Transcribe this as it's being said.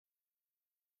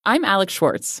I'm Alex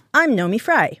Schwartz. I'm Nomi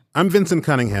Fry. I'm Vincent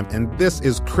Cunningham, and this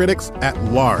is Critics at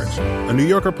Large, a New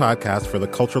Yorker podcast for the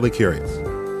culturally curious.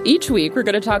 Each week, we're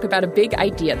going to talk about a big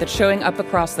idea that's showing up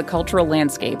across the cultural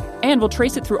landscape, and we'll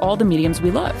trace it through all the mediums we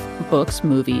love. Books,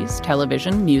 movies,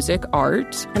 television, music,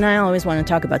 art. And I always want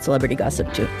to talk about celebrity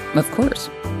gossip, too. Of course.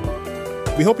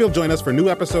 We hope you'll join us for new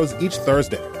episodes each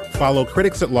Thursday. Follow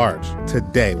Critics at Large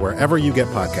today, wherever you get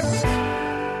podcasts.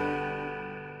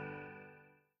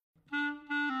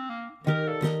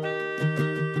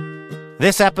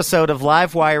 This episode of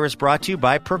Livewire is brought to you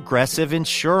by Progressive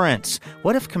Insurance.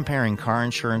 What if comparing car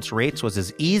insurance rates was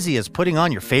as easy as putting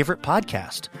on your favorite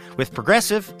podcast? With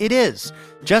Progressive, it is.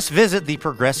 Just visit the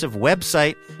Progressive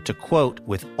website to quote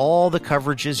with all the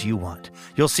coverages you want.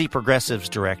 You'll see Progressive's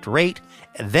direct rate,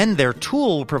 and then their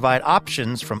tool will provide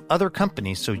options from other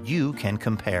companies so you can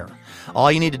compare.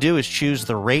 All you need to do is choose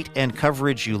the rate and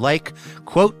coverage you like.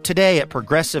 Quote today at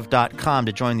Progressive.com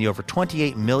to join the over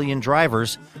 28 million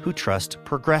drivers who trust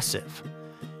Progressive.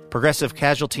 Progressive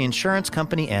Casualty Insurance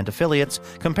Company and affiliates.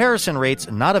 Comparison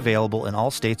rates not available in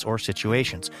all states or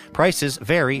situations. Prices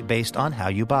vary based on how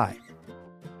you buy.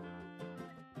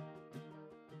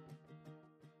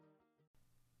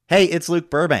 Hey, it's Luke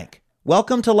Burbank.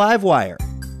 Welcome to Livewire.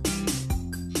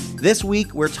 This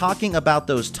week, we're talking about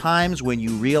those times when you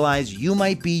realize you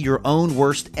might be your own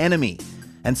worst enemy.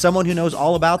 And someone who knows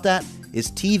all about that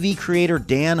is TV creator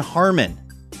Dan Harmon.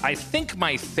 I think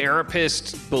my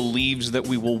therapist believes that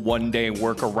we will one day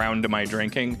work around to my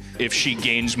drinking if she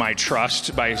gains my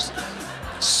trust by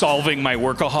solving my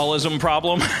workaholism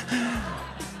problem.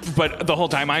 But the whole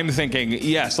time I'm thinking,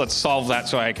 yes, let's solve that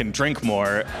so I can drink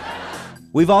more.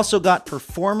 We've also got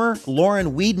performer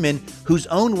Lauren Weedman, whose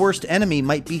own worst enemy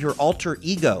might be her alter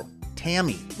ego,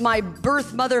 Tammy. My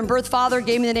birth mother and birth father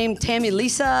gave me the name Tammy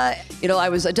Lisa. I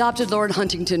was adopted Lord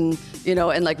Huntington,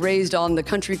 and raised on the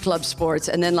country club sports.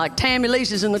 And then Tammy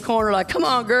Lisa's in the corner like, come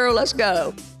on, girl, let's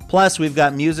go. Plus, we've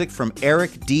got music from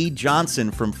Eric D.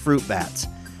 Johnson from Fruit Bats.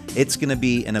 It's going to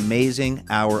be an amazing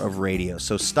hour of radio.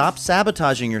 So stop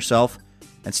sabotaging yourself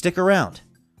and stick around.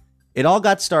 It all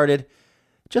got started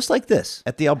just like this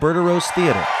at the Alberta Rose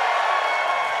Theater.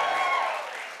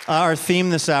 Our theme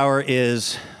this hour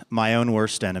is my own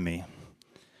worst enemy.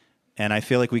 And I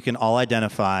feel like we can all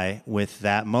identify with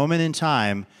that moment in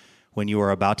time when you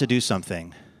are about to do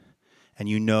something and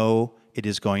you know it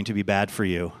is going to be bad for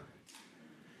you,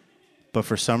 but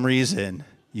for some reason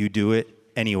you do it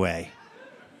anyway,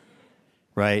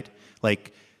 right?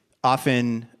 Like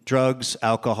often drugs,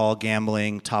 alcohol,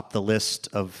 gambling top the list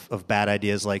of bad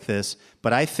ideas like this.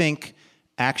 But I think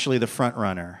actually the front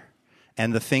runner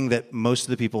and the thing that most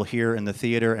of the people here in the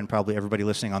theater and probably everybody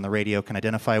listening on the radio can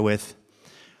identify with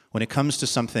when it comes to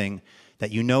something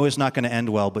that you know is not going to end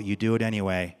well, but you do it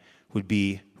anyway, would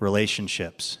be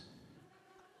relationships.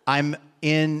 I'm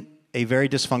in a very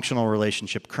dysfunctional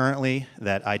relationship currently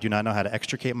that I do not know how to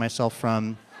extricate myself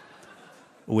from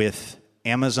with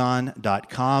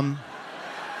Amazon.com.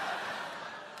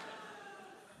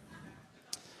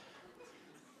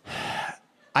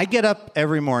 I get up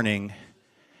every morning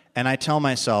and I tell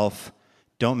myself,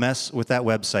 don't mess with that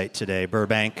website today,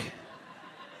 Burbank.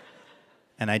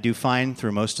 And I do fine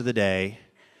through most of the day.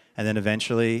 And then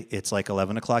eventually it's like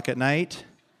 11 o'clock at night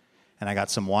and I got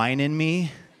some wine in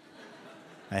me.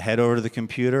 I head over to the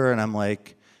computer and I'm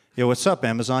like, yo, what's up,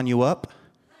 Amazon? You up?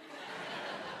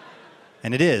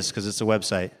 And it is, because it's a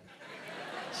website.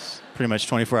 It's pretty much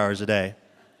 24 hours a day.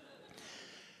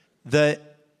 The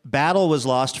battle was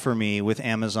lost for me with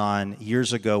Amazon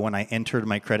years ago when I entered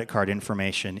my credit card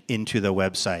information into the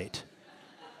website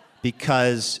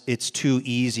because it's too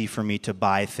easy for me to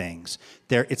buy things.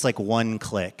 It's like one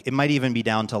click. It might even be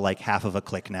down to like half of a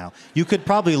click now. You could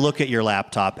probably look at your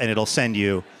laptop and it'll send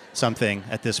you something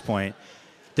at this point.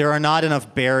 There are not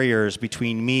enough barriers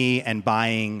between me and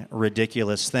buying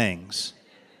ridiculous things.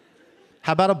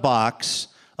 How about a box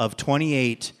of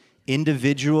 28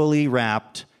 individually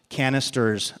wrapped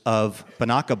canisters of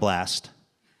Banaka Blast?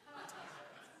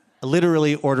 I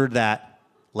literally ordered that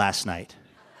last night.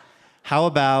 How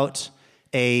about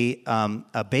a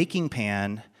baking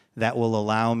pan that will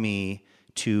allow me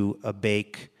to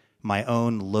bake my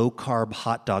own low-carb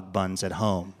hot dog buns at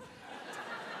home?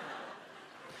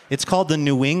 It's called the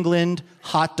New England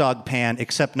hot dog pan,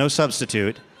 except no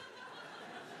substitute.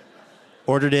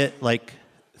 Ordered it like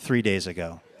 3 days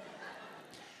ago.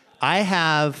 I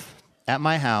have at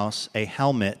my house a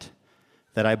helmet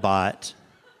that I bought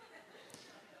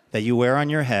that you wear on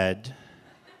your head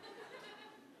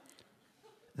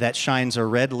that shines a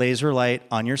red laser light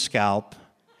on your scalp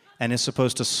and is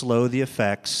supposed to slow the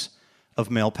effects of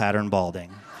male pattern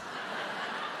balding.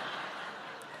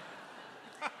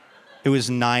 It was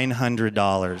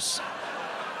 $900.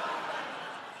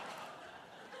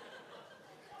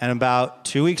 And about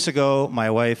 2 weeks ago, my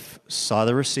wife saw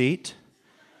the receipt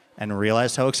and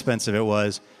realized how expensive it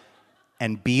was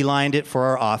and beelined it for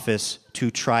our office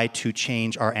to try to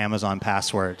change our Amazon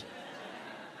password.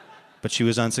 But she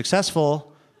was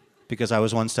unsuccessful because I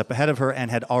was one step ahead of her and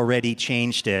had already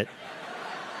changed it.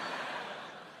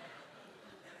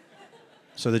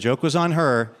 So the joke was on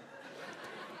her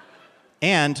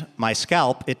and my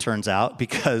scalp, it turns out,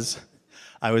 because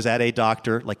I was at a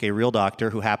doctor, like a real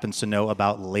doctor, who happens to know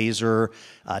about laser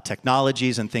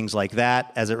technologies and things like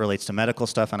that as it relates to medical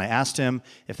stuff. And I asked him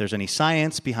if there's any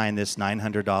science behind this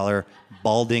 $900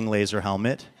 balding laser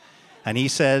helmet. And he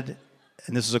said,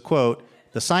 and this is a quote,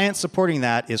 "The science supporting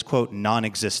that is, quote,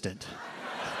 non-existent."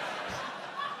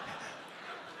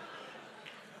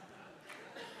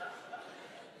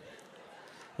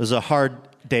 It was a hard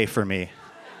day for me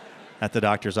at the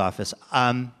doctor's office.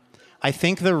 I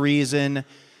think the reason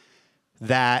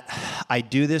that I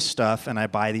do this stuff and I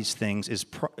buy these things is,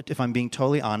 if I'm being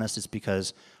totally honest, it's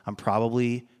because I'm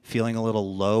probably feeling a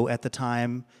little low at the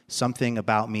time. Something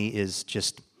about me is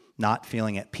just not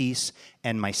feeling at peace.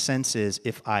 And my sense is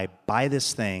if I buy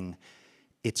this thing,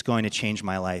 it's going to change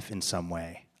my life in some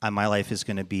way. My life is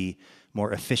going to be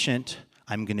more efficient.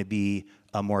 I'm going to be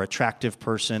a more attractive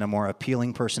person, a more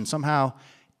appealing person. Somehow,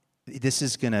 this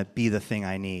is going to be the thing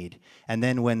I need. And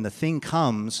then when the thing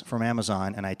comes from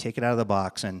Amazon and I take it out of the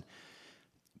box and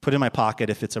put it in my pocket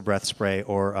if it's a breath spray,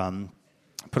 or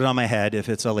put it on my head if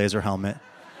it's a laser helmet,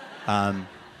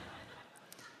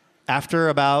 after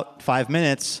about 5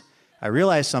 minutes, I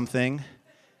realize something,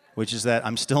 which is that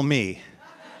I'm still me,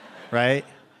 right?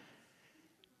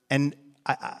 And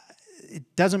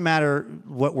it doesn't matter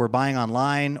what we're buying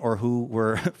online or who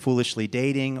we're foolishly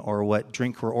dating or what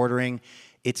drink we're ordering.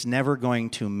 It's never going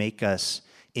to make us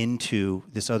into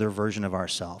this other version of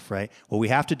ourselves, right? What we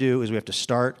have to do is we have to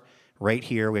start right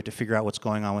here. We have to figure out what's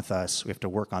going on with us. We have to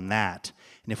work on that.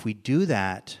 And if we do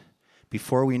that,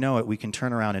 before we know it, we can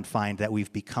turn around and find that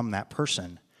we've become that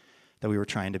person that we were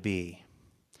trying to be.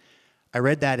 I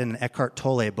read that in an Eckhart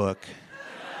Tolle book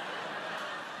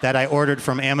that I ordered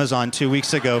from Amazon 2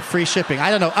 weeks ago. Free shipping.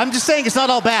 I don't know. I'm just saying it's not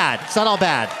all bad. It's not all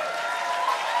bad.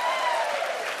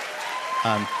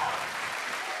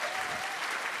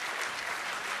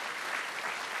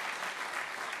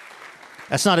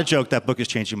 That's not a joke. That book is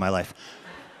changing my life.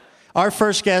 Our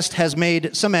first guest has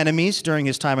made some enemies during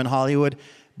his time in Hollywood,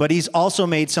 but he's also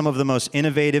made some of the most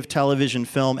innovative television,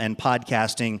 film, and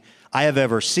podcasting I have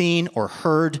ever seen or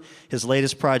heard. His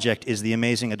latest project is the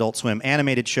amazing Adult Swim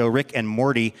animated show Rick and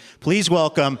Morty. Please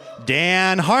welcome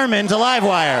Dan Harmon to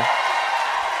Livewire.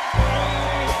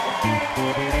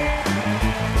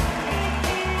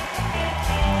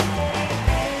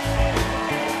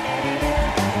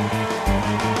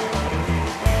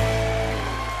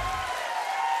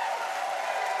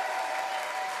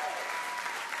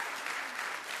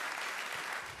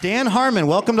 Dan Harmon,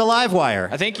 welcome to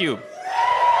Livewire. Thank you.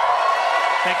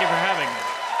 Thank you for having me.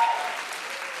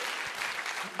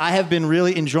 I have been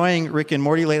really enjoying Rick and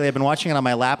Morty lately. I've been watching it on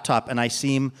my laptop, and I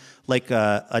seem like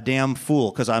a damn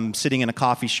fool because I'm sitting in a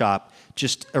coffee shop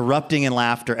just erupting in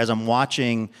laughter as I'm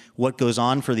watching what goes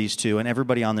on for these two and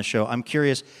everybody on the show. I'm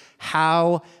curious,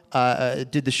 how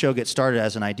did the show get started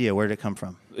as an idea? Where did it come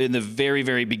from? In the very,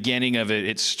 very beginning of it,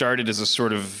 it started as a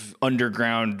sort of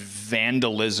underground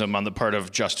vandalism on the part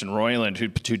of Justin Roiland,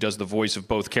 who does the voice of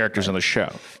both characters on the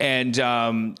show. And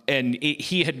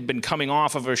he had been coming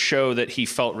off of a show that he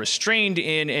felt restrained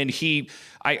in, and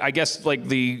I guess like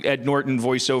the Ed Norton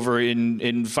voiceover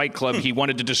in Fight Club, he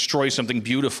wanted to destroy something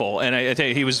beautiful. And I tell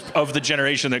you, he was of the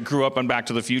generation that grew up on Back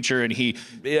to the Future, and he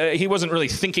wasn't really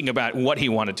thinking about what he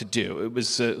wanted to do. It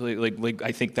was like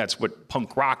I think that's what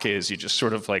punk rock is. You just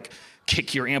sort of like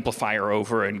kick your amplifier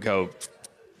over and go,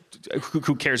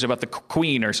 who cares about the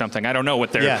Queen or something? I don't know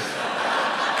what they're... Yeah.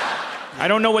 I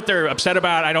don't know what they're upset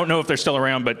about. I don't know if they're still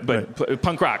around, but right.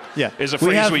 Punk rock is a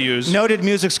phrase we use. Noted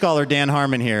music scholar Dan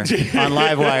Harmon here on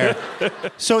Livewire.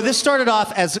 So this started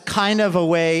off as kind of a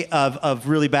way of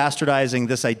really bastardizing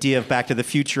this idea of Back to the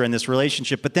Future and this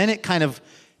relationship, but then it kind of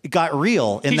got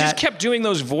real. He just kept doing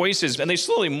those voices, and they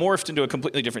slowly morphed into a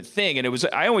completely different thing. And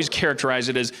I always characterize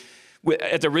it as,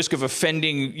 at the risk of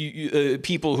offending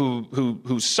people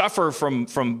who suffer from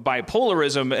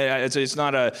bipolarism, it's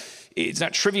not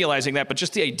trivializing that, but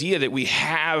just the idea that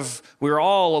we're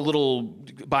all a little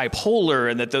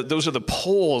bipolar, and that those are the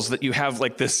poles that you have,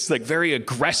 like this, like very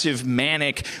aggressive,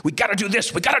 manic, we gotta do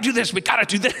this, we gotta do this, we gotta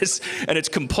do this, and it's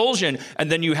compulsion,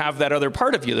 and then you have that other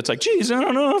part of you that's like, geez, I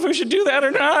don't know if we should do that or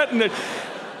not,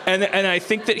 And I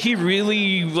think that he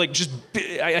really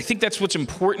I think that's what's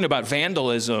important about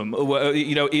vandalism,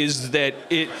 is that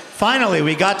it... Finally,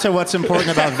 we got to what's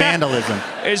important about vandalism.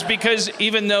 Is because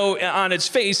even though on its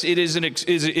face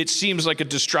it seems like a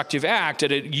destructive act,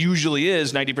 and it usually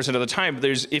is 90% of the time,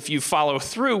 if you follow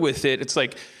through with it, it's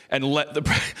like,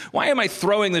 why am I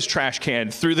throwing this trash can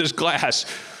through this glass?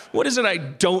 What is it I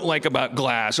don't like about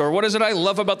glass? Or what is it I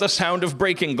love about the sound of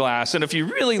breaking glass? And if you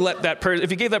really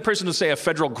if you gave that person, to say, a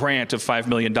federal grant of $5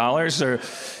 million,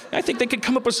 I think they could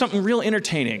come up with something real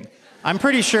entertaining. I'm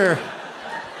pretty sure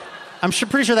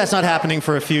that's not happening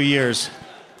for a few years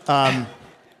on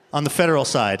the federal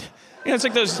side. Yeah, it's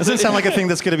like those. Doesn't sound like a thing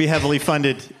that's going to be heavily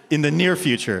funded in the near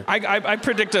future. I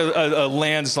predict a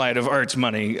landslide of arts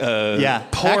money. Pouring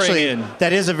actually, in.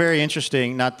 That is a very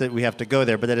interesting. Not that we have to go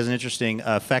there, but that is an interesting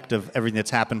effect of everything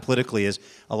that's happened politically. Is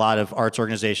a lot of arts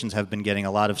organizations have been getting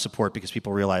a lot of support because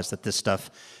people realize that this stuff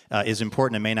is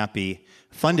important and may not be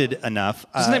funded enough.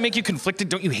 Doesn't that make you conflicted?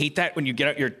 Don't you hate that when you get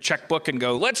out your checkbook and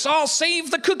go, let's all save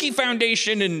the Cookie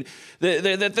Foundation, and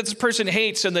that this person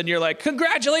hates, and then you're like,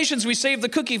 congratulations, we saved the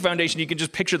Cookie Foundation. You can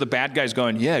just picture the bad guys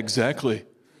going, yeah, exactly.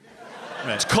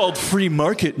 Right. It's called free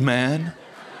market, man.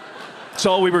 That's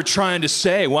all we were trying to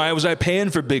say. Why was I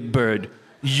paying for Big Bird?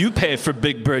 You pay for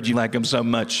Big Bird, you like him so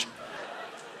much.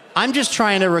 I'm just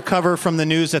trying to recover from the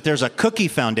news that there's a Cookie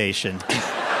Foundation.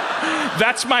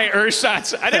 That's my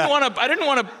ersatz. I didn't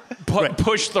want to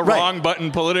push the wrong button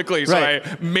politically, so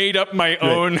I made up my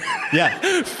own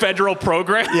federal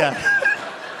program. Yeah.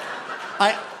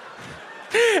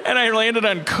 And I landed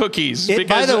on cookies.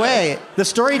 By the way, the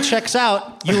story checks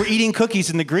out. You were eating cookies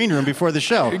in the green room before the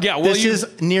show. Yeah, well, this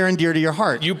is near and dear to your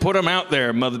heart. You put them out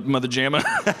there, Mother Jamma.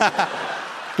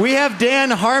 We have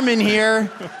Dan Harmon here,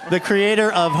 the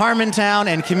creator of Harmontown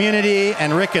and Community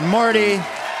and Rick and Morty.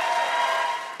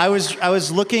 I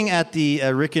was looking at the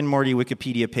Rick and Morty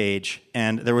Wikipedia page,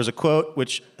 and there was a quote,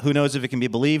 which who knows if it can be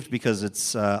believed because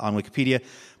it's on Wikipedia,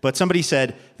 but somebody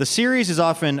said, the series is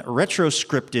often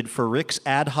retroscripted for Rick's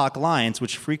ad hoc lines,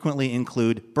 which frequently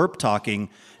include burp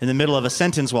talking in the middle of a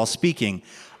sentence while speaking.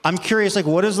 I'm curious,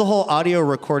 what is the whole audio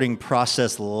recording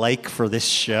process like for this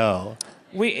show?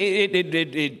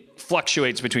 It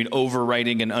fluctuates between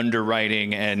overwriting and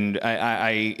underwriting, and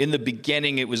I in the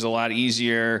beginning it was a lot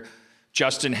easier.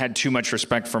 Justin had too much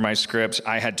respect for my scripts.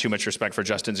 I had too much respect for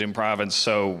Justin's improv, and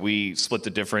so we split the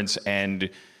difference and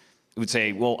would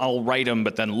say, well, I'll write them,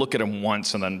 but then look at them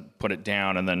once and then put it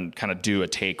down and then kind of do a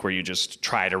take where you just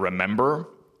try to remember.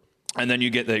 And then you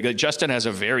get Justin has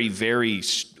a very, very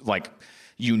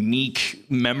unique,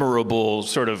 memorable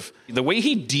sort of, the way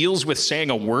he deals with saying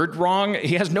a word wrong,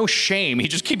 he has no shame. He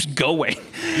just keeps going.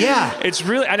 Yeah. It's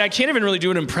really, and I can't even really do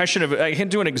an impression of it. I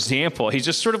can't do an example. He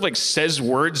just sort of says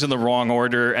words in the wrong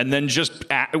order and then just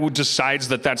decides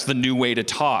that that's the new way to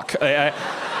talk.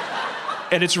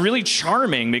 And it's really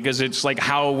charming because it's like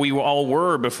how we all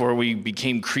were before we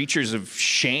became creatures of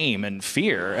shame and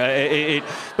fear.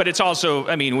 But it's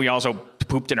also, we also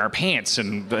pooped in our pants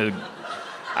and...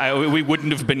 we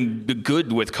wouldn't have been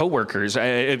good with coworkers.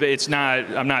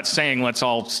 I'm not saying let's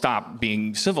all stop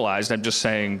being civilized. I'm just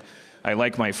saying I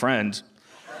like my friend.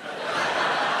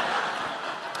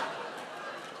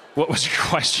 What was your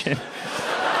question?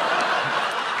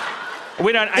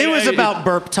 It was about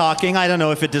burp talking. I don't know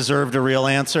if it deserved a real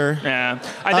answer. Yeah,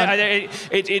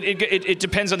 it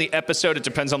depends on the episode. It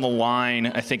depends on the line.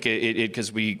 I think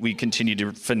because we continue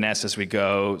to finesse as we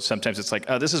go. Sometimes it's like,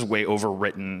 oh, this is way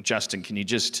overwritten. Justin, can you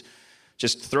just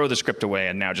throw the script away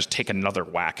and now just take another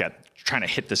whack at trying to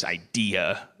hit this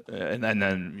idea, and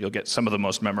then you'll get some of the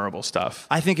most memorable stuff.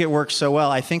 I think it works so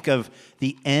well. I think of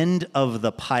the end of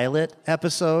the pilot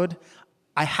episode.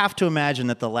 I have to imagine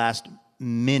that the last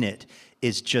minute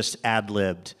is just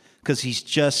ad-libbed because he's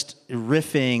just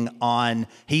riffing on,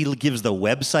 he gives the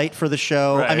website for the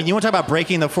show. Right. You want to talk about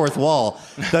breaking the fourth wall.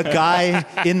 The guy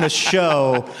in the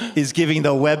show is giving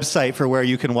the website for where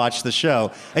you can watch the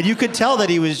show. And you could tell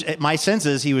that my sense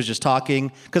is he was just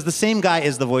talking, because the same guy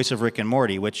is the voice of Rick and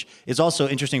Morty, which is also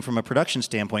interesting from a production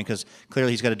standpoint, because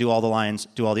clearly he's got to do all the lines,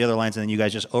 do all the other lines, and then you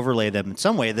guys just overlay them in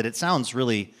some way that it sounds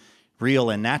really real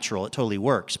and natural. It totally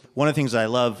works. One of the things that I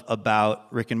love about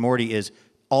Rick and Morty is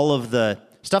all of the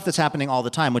stuff that's happening all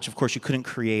the time, which of course you couldn't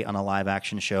create on a live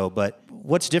action show. But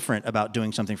what's different about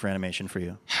doing something for animation for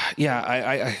you?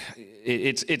 Yeah,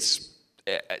 it's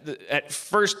at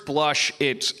first blush,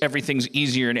 everything's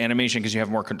easier in animation because you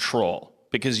have more control.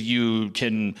 Because you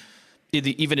can,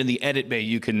 even in the edit bay,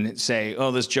 you can say, oh,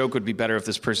 this joke would be better if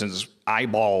this person's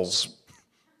eyeballs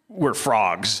were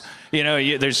frogs.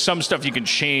 There's some stuff you can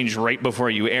change right before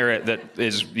you air it that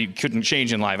you couldn't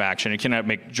change in live action. You cannot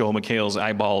make Joel McHale's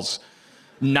eyeballs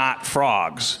not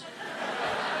frogs.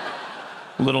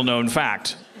 Little known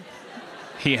fact.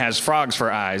 He has frogs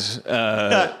for eyes,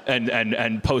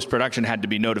 and post-production had to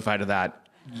be notified of that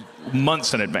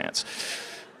months in advance.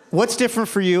 What's different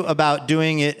for you about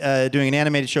doing an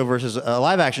animated show versus a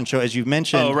live-action show? As you've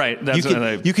mentioned, oh right,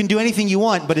 you can do anything you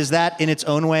want, but is that in its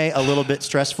own way a little bit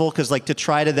stressful? Because to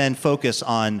try to then focus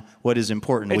on what is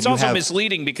important. It's also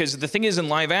misleading because the thing is, in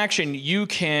live action, you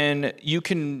can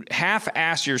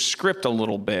half-ass your script a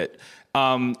little bit,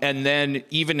 and then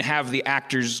even have the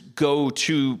actors go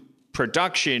to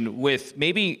production with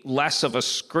maybe less of a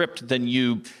script than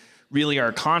you really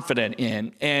are confident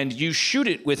in, and you shoot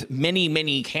it with many,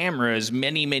 many cameras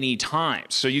many, many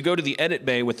times. So you go to the edit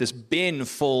bay with this bin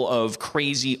full of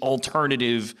crazy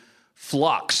alternative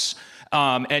flux,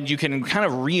 and you can kind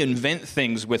of reinvent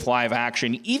things with live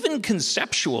action. Even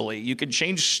conceptually, you can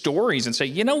change stories and say,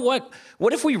 you know what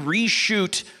if we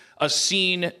reshoot a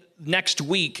scene next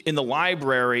week in the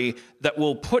library that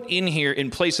we'll put in here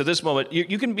in place of this moment.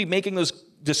 You can be making those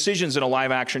decisions in a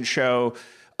live action show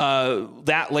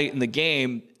that late in the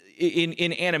game.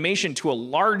 In animation, to a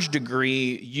large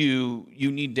degree, you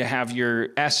need to have your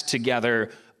S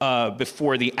together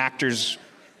before the actors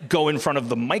go in front of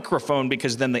the microphone,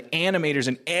 because then the animators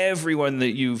and everyone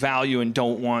that you value and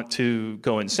don't want to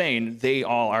go insane, they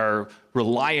all are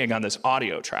relying on this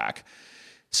audio track.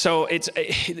 So it's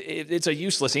a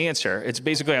useless answer. It's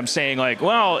basically I'm saying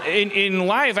in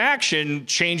live action,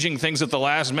 changing things at the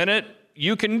last minute,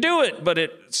 you can do it, but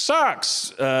it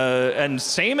sucks. And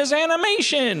same as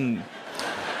animation.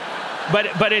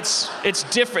 But it's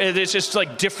different. It's just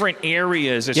different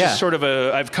areas. It's just sort of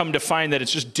I've come to find that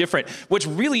it's just different. What's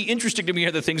really interesting to me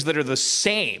are the things that are the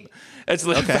same. It's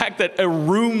the fact that a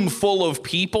room full of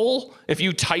people, if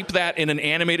you type that in an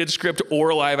animated script or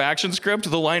a live action script,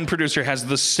 the line producer has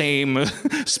the same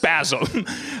spasm.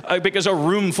 Because a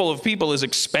room full of people is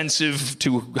expensive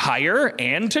to hire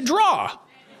and to draw.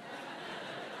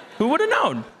 Who would have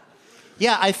known?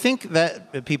 Yeah, I think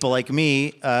that people like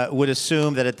me would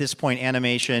assume that at this point,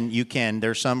 animation,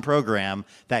 there's some program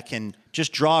that can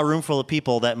just draw a room full of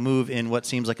people that move in what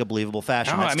seems like a believable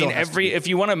fashion. No, if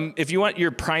you want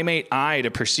your primate eye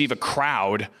to perceive a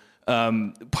crowd,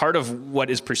 part of what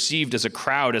is perceived as a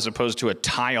crowd, as opposed to a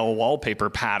tile wallpaper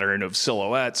pattern of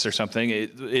silhouettes or something,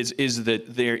 is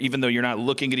that even though you're not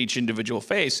looking at each individual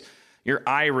face, your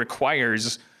eye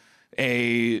requires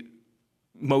a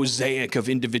mosaic of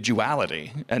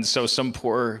individuality. And so some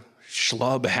poor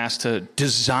schlub has to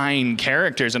design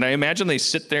characters. And I imagine they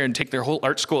sit there and take their whole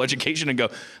art school education and go,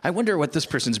 I wonder what this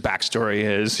person's backstory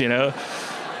is, the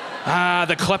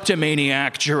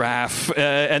kleptomaniac giraffe.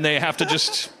 And they have to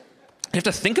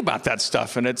think about that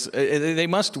stuff. And they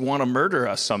must want to murder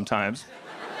us sometimes.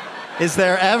 Is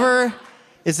there ever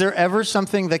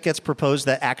something that gets proposed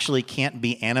that actually can't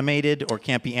be animated or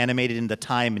can't be animated in the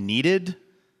time needed?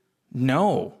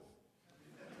 No.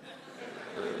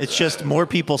 It's just more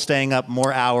people staying up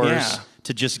more hours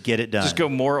to just get it done. Just go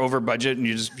more over budget and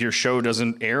your show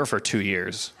doesn't air for 2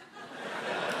 years.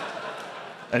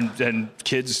 and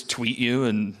kids tweet you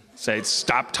and say,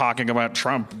 stop talking about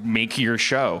Trump, make your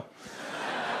show.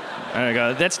 And I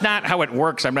go, that's not how it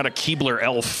works. I'm not a Keebler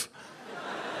elf.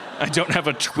 I don't have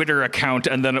a Twitter account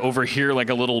and then over here like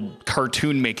a little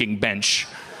cartoon making bench.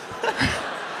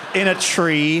 In a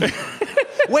tree.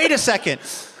 Wait a second.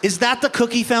 Is that the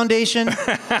Cookie Foundation?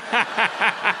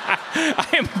 I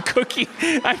am Cookie.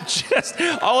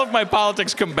 All of my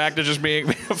politics come back to just being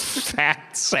a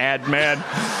fat, sad man.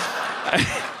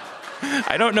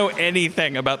 I don't know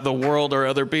anything about the world or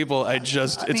other people. It's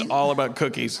all about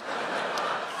cookies.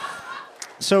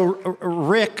 So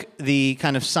Rick, the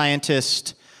kind of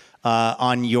scientist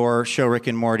on your show, Rick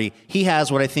and Morty, he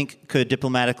has what I think could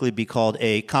diplomatically be called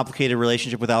a complicated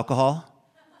relationship with alcohol.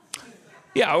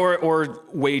 Yeah, or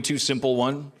way too simple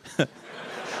one.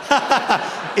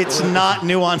 It's not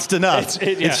nuanced enough.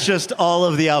 It's just all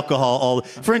of the alcohol.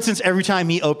 For instance, every time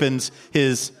he opens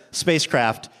his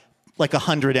spacecraft,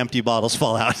 100 empty bottles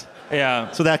fall out.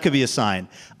 Yeah. So that could be a sign.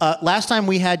 Last time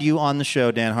we had you on the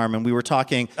show, Dan Harmon, we were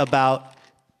talking about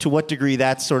to what degree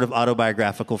that's sort of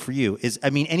autobiographical for you.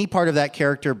 Any part of that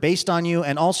character based on you,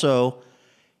 and also,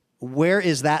 where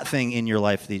is that thing in your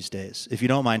life these days, if you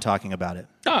don't mind talking about it?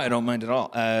 No, I don't mind at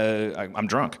all. I'm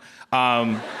drunk.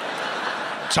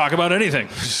 Talk about anything.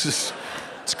 It's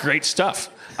great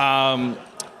stuff.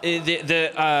 It's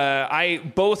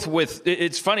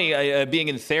funny, being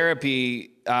in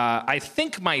therapy, I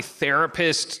think my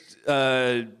therapist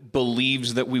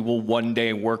believes that we will one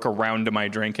day work around my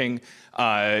drinking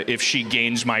if she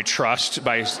gains my trust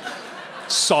by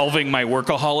solving my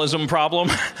workaholism problem.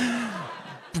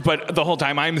 But the whole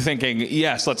time I'm thinking,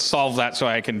 yes, let's solve that so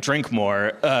I can drink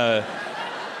more.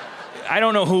 I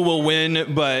don't know who will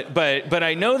win, but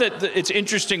I know that it's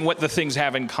interesting what the things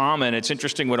have in common. It's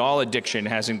interesting what all addiction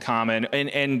has in common,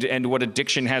 and what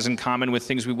addiction has in common with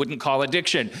things we wouldn't call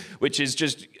addiction, which is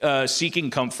just seeking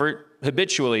comfort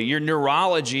habitually. Your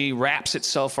neurology wraps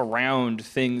itself around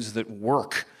things that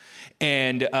work.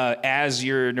 And as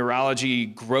your neurology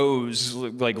grows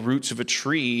like roots of a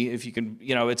tree, if you can,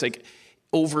 it's like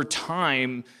over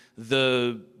time,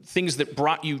 the things that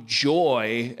brought you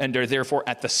joy and are therefore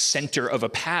at the center of a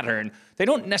pattern, they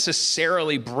don't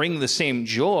necessarily bring the same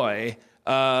joy,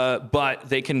 but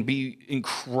they can be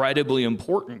incredibly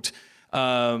important,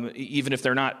 even if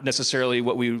they're not necessarily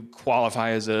what we would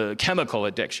qualify as a chemical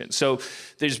addiction. So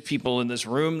there's people in this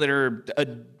room that are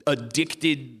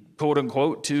addicted, quote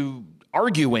unquote, to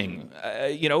arguing,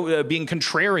 being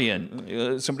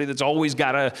contrarian, somebody that's always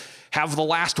got to have the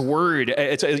last word.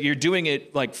 You're doing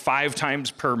it like 5 times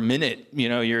per minute.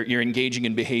 You're engaging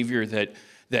in behavior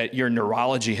that your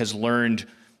neurology has learned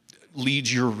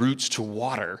leads your roots to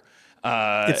water.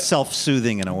 It's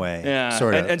self-soothing in a way,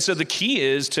 sort of. And so the key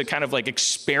is to kind of like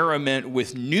experiment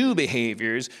with new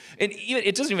behaviors. And even,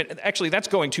 it doesn't even, actually, that's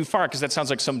going too far because that sounds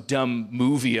like some dumb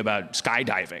movie about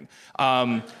skydiving.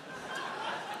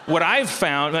 What I've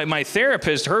found, my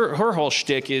therapist, her whole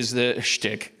shtick is the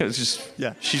shtick. It's just,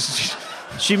 yeah.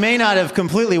 She may not have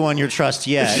completely won your trust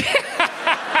yet.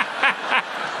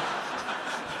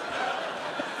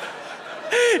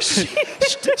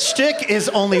 Shtick is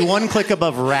only one click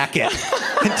above racket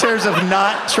in terms of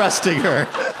not trusting her.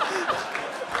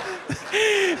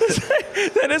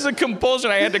 That is a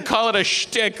compulsion. I had to call it a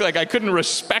shtick. Like, I couldn't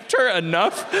respect her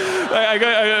enough.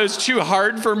 It was too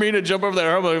hard for me to jump over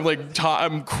there.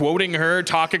 I'm quoting her,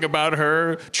 talking about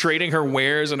her, trading her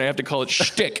wares, and I have to call it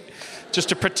shtick just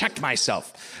to protect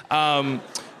myself.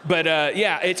 But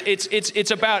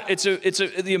it's about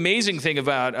the amazing thing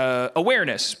about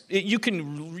awareness.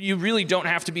 You really don't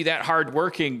have to be that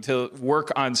hardworking to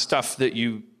work on stuff that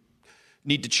you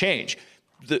need to change.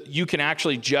 You can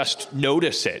actually just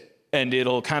notice it, and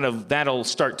that'll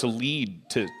start to lead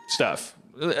to stuff.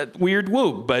 Weird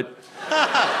woo, but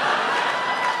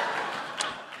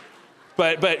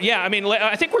yeah, I mean,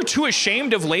 I think we're too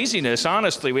ashamed of laziness,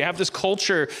 honestly. We have this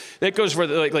culture that goes for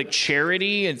like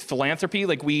charity and philanthropy.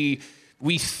 Like we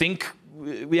think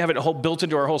we have it built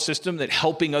into our whole system that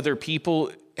helping other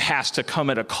people has to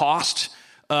come at a cost,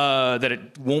 that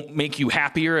it won't make you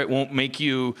happier, it won't make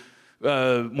you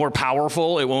more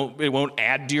powerful. It won't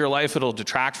add to your life. It'll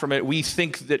detract from it. We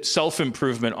think that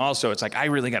self-improvement also, it's like, I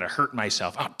really got to hurt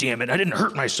myself. Oh, damn it. I didn't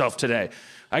hurt myself today.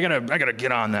 I gotta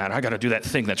get on that. I gotta do that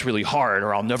thing that's really hard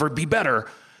or I'll never be better.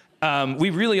 We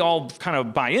really all kind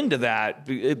of buy into that,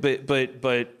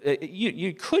 but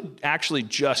you could actually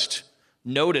just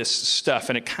notice stuff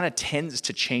and it kind of tends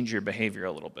to change your behavior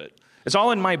a little bit. It's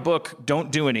all in my book,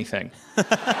 Don't Do Anything.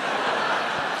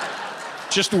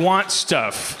 Just want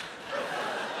stuff.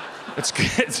 It's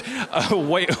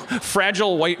a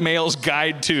fragile white male's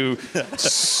guide to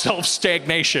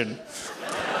self-stagnation.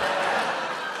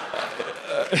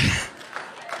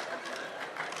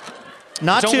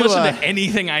 Don't listen to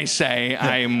anything I say.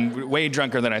 I'm way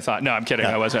drunker than I thought. No, I'm kidding.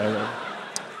 I wasn't.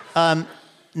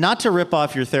 Not to rip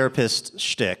off your therapist's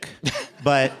shtick,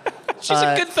 but she's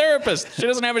a good therapist. She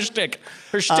doesn't have a shtick.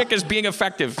 Her shtick is being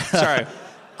effective. Sorry.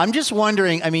 I'm just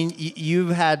wondering, I mean, you've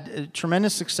had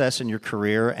tremendous success in your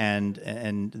career, and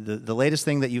the latest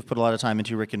thing that you've put a lot of time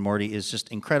into, Rick and Morty, is just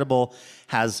incredible.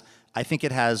 I think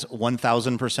it has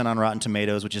 1,000% on Rotten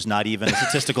Tomatoes, which is not even a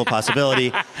statistical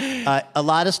possibility. A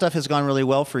lot of stuff has gone really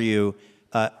well for you.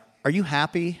 Are you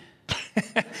happy?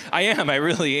 I am. I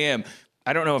really am.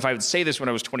 I don't know if I would say this when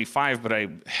I was 25, but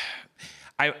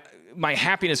my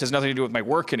happiness has nothing to do with my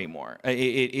work anymore. That's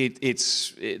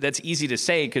easy to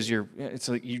say because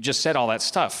you just said all that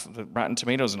stuff, the Rotten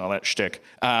Tomatoes and all that shtick.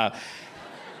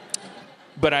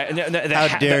 But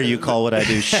how dare you call what I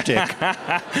do shtick?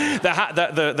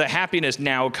 The happiness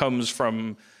now comes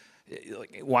from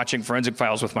watching Forensic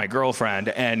Files with my girlfriend,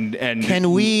 and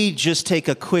can we just take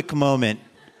a quick moment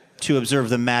to observe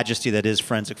the majesty that is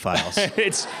Forensic Files?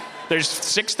 There's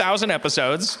 6,000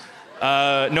 episodes.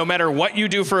 No matter what you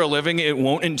do for a living, it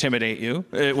won't intimidate you.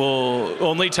 It will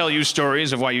only tell you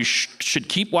stories of why you should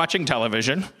keep watching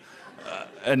television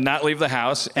and not leave the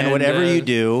house. And whatever you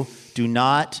do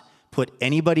not put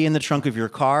anybody in the trunk of your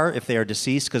car if they are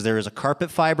deceased, because there is a carpet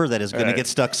fiber that is going to get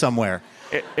stuck somewhere.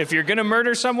 If you're going to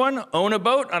murder someone, own a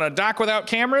boat on a dock without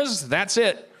cameras. That's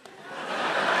it.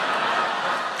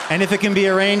 And if it can be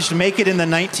arranged, make it in the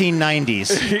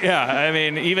 1990s. Yeah,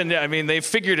 they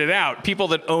figured it out. People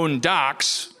that own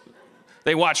docks,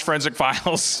 they watch Forensic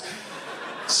Files.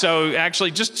 So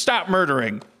actually, just stop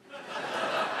murdering.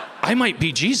 I might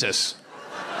be Jesus.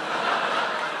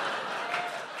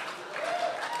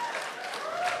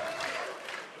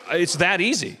 It's that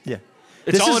easy. Yeah.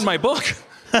 It's all in my book.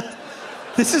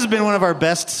 This has been one of our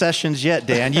best sessions yet,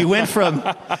 Dan. You went from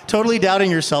totally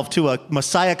doubting yourself to a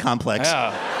messiah complex.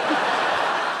 Yeah.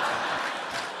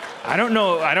 I don't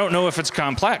know if it's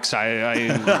complex.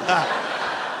 Dan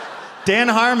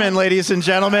Harmon, ladies and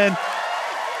gentlemen.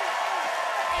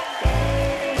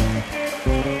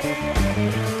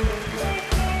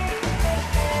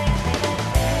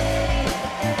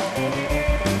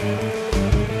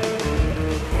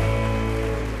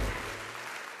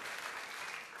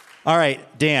 All right,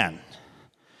 Dan,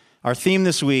 our theme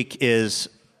this week is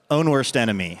own worst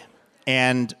enemy.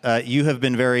 And you have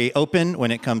been very open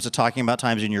when it comes to talking about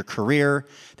times in your career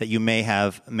that you may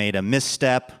have made a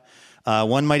misstep.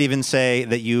 One might even say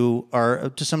that you are,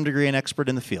 to some degree, an expert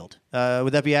in the field.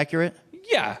 Would that be accurate?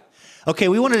 Yeah. Okay,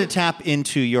 we wanted to tap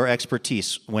into your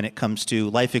expertise when it comes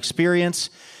to life experience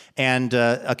and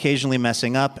occasionally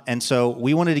messing up. And so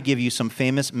we wanted to give you some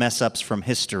famous mess-ups from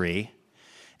history.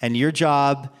 And your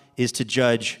job is to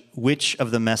judge which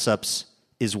of the mess-ups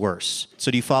is worse.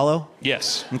 So do you follow?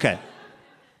 Yes. Okay.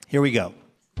 Here we go.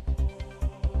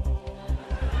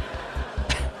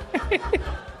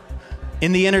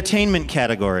 In the entertainment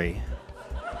category,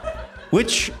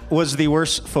 which was the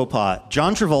worst faux pas?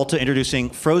 John Travolta introducing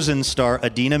Frozen star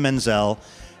Idina Menzel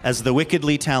as the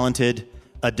wickedly talented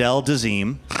Adele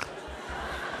Dazeem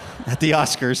at the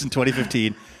Oscars in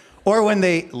 2015, or when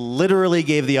they literally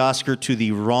gave the Oscar to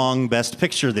the wrong Best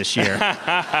Picture this year.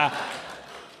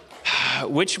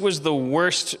 Which was the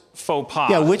worst faux pas?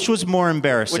 Yeah, which was more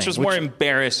embarrassing? Which was more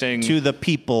embarrassing to the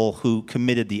people who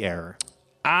committed the error?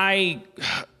 Well,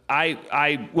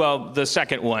 the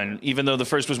second one, even though the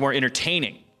first was more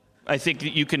entertaining. I think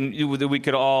that we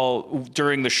could all,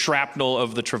 during the shrapnel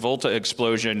of the Travolta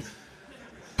explosion,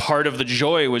 part of the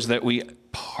joy was that we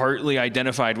partly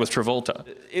identified with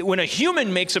Travolta. When a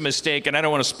human makes a mistake, and I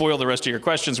don't want to spoil the rest of your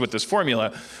questions with this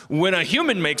formula, when a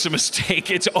human makes a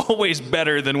mistake, it's always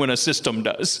better than when a system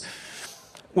does.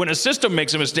 When a system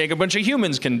makes a mistake, a bunch of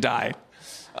humans can die.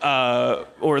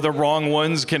 Or the wrong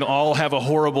ones can all have a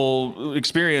horrible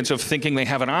experience of thinking they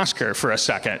have an Oscar for a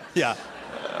second. Yeah.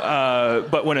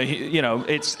 But when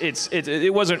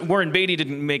it wasn't, Warren Beatty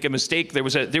didn't make a mistake. There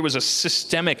was a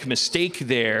systemic mistake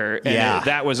there, and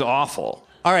that was awful.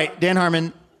 All right, Dan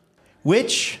Harmon,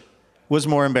 which was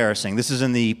more embarrassing? This is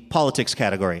in the politics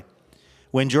category.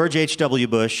 When George H.W.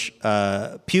 Bush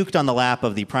puked on the lap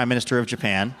of the Prime Minister of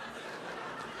Japan,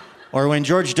 or when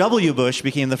George W. Bush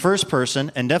became the first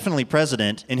person, and definitely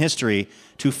president, in history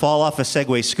to fall off a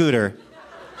Segway scooter,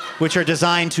 which are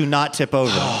designed to not tip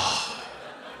over.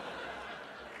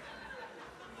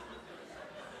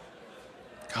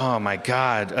 Oh my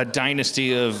God, a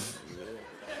dynasty of...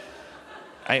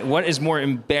 what is more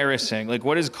embarrassing? Like,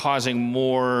 what is causing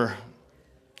more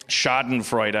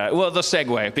schadenfreude? Well, the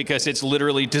Segway, because it's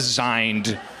literally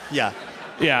designed... Yeah.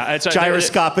 Yeah, it's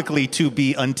gyroscopically to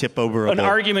be untip-overable. An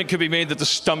argument could be made that the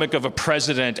stomach of a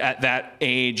president at that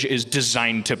age is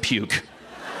designed to puke.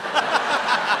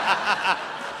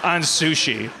 On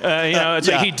sushi. It's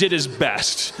like he did his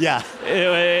best. Yeah.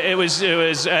 It was,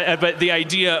 but the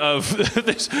idea of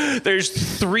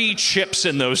there's 3 chips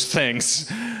in those things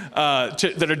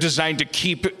that are designed to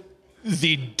keep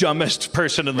the dumbest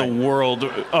person in the world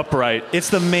upright. It's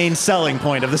the main selling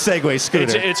point of the Segway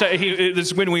scooter.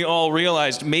 It's when we all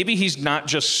realized maybe he's not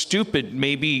just stupid,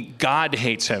 maybe God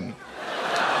hates him.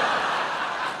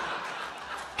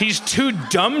 He's too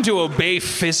dumb to obey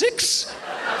physics?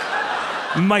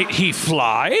 Might he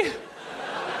fly?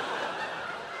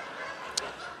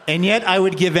 And yet I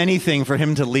would give anything for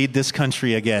him to lead this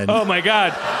country again. Oh my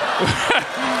God.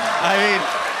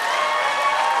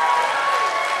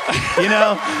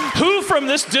 Who from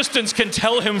this distance can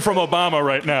tell him from Obama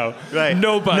right now? Right.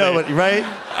 Nobody. Right?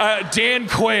 Dan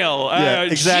Quayle. Yeah,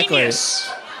 exactly. Genius.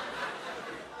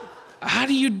 How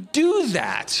do you do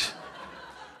that?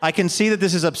 I can see that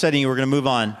this is upsetting you. We're going to move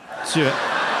on to it.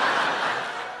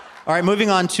 All right, moving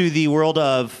on to the world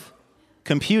of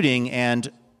computing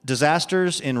and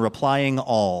disasters in replying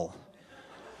all.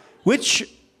 Which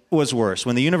was worse,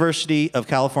 when the University of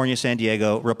California, San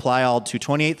Diego replied to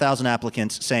 28,000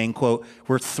 applicants saying, quote,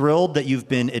 "We're thrilled that you've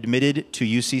been admitted to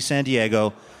UC San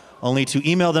Diego," only to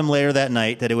email them later that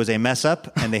night that it was a mess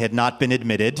up and they had not been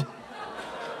admitted.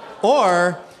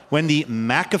 Or when the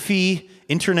McAfee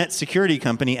internet security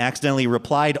company accidentally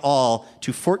replied all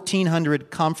to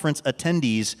 1,400 conference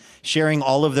attendees sharing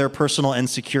all of their personal and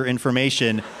secure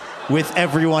information with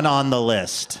everyone on the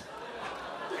list.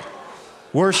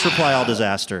 Worst reply all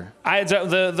disaster.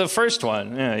 The first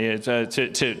one,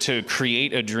 to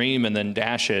create a dream and then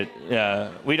dash it.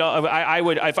 We don't. I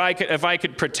would if I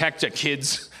could protect a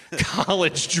kid's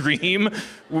college dream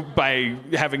by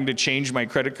having to change my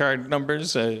credit card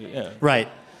numbers. Right.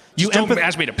 You don't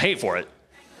ask me to pay for it,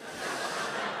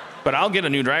 but I'll get a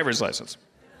new driver's license.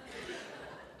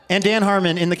 And Dan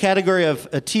Harmon, in the category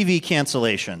of TV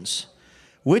cancellations,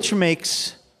 which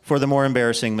makes for the more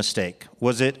embarrassing mistake?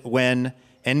 Was it when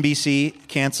NBC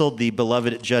canceled the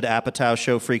beloved Judd Apatow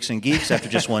show Freaks and Geeks after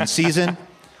just one season?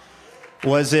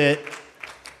 Was it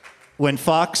when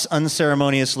Fox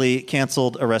unceremoniously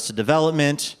canceled Arrested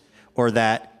Development, or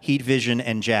that Heat Vision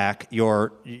and Jack,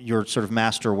 your sort of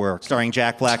masterwork, starring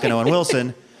Jack Black and Owen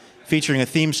Wilson, featuring a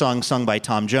theme song sung by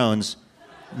Tom Jones,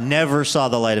 never saw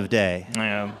the light of day?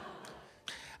 Yeah.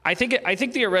 I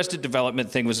think the Arrested Development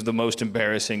thing was the most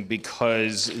embarrassing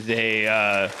because they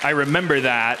I remember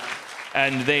that,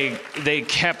 and they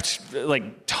kept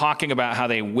like talking about how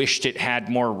they wished it had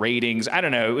more ratings. I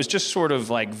don't know. It was just sort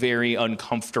of like very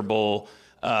uncomfortable.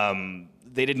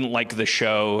 They didn't like the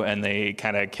show, and they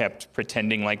kind of kept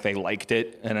pretending like they liked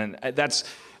it. And that's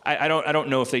I don't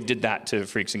know if they did that to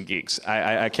Freaks and Geeks.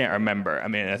 I can't remember. I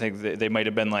mean, I think they might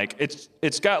have been like,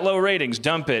 it's got low ratings,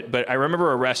 dump it. But I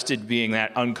remember Arrested being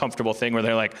that uncomfortable thing where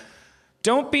they're like,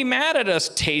 don't be mad at us,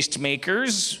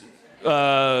 tastemakers,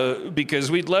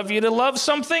 because we'd love you to love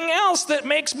something else that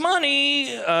makes money.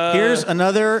 Here's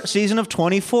another season of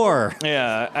 24.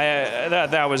 Yeah,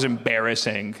 that was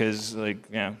embarrassing because, like,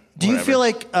 yeah. Do you feel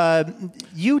like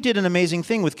you did an amazing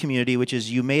thing with Community, which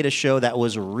is you made a show that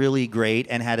was really great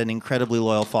and had an incredibly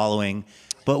loyal following,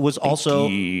 but was also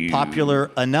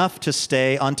popular enough to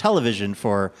stay on television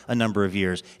for a number of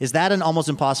years? Is that an almost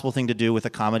impossible thing to do with a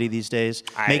comedy these days?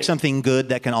 Make something good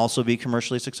that can also be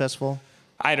commercially successful?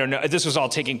 I don't know. This was all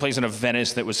taking place in a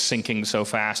Venice that was sinking so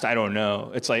fast. I don't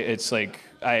know. It's like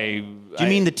Do you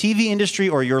mean the TV industry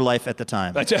or your life at the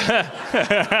time?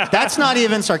 That's not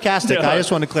even sarcastic. No. I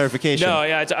just want a clarification. No,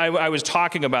 yeah, I was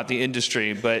talking about the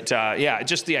industry, but yeah,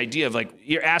 just the idea of like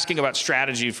you're asking about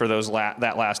strategy for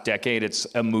that last decade. It's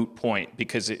a moot point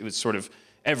because it was sort of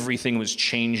everything was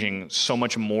changing so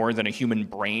much more than a human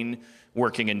brain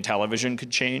working in television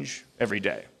could change every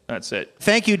day. That's it.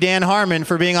 Thank you, Dan Harmon,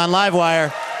 for being on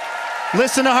Livewire.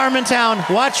 Listen to Harmontown.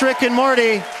 Watch Rick and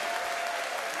Morty.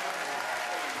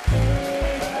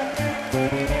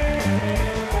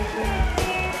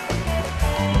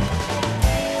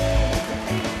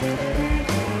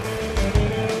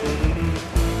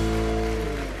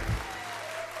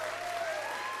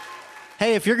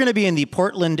 Hey, if you're going to be in the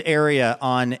Portland area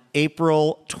on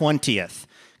April 20th,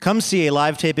 come see a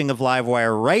live taping of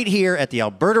Livewire right here at the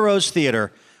Alberta Rose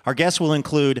Theater. Our guests will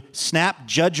include Snap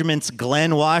Judgment's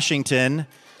Glenn Washington.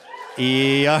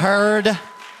 You heard?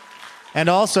 And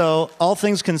also, All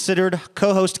Things Considered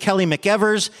co-host Kelly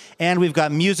McEvers. And we've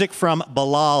got music from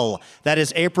Bilal. That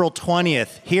is April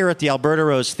 20th here at the Alberta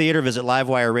Rose Theater. Visit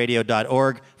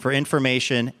livewireradio.org for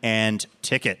information and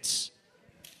tickets.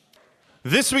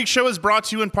 This week's show is brought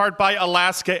to you in part by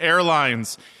Alaska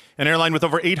Airlines, an airline with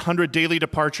over 800 daily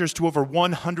departures to over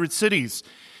 100 cities,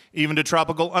 even to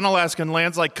tropical unalaskan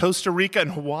lands like Costa Rica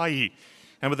and Hawaii.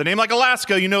 And with a name like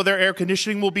Alaska, you know their air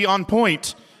conditioning will be on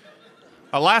point.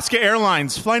 Alaska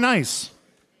Airlines, fly nice.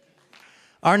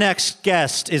 Our next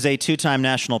guest is a two-time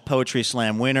National Poetry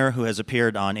Slam winner who has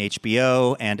appeared on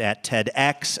HBO and at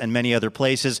TEDx and many other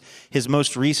places. His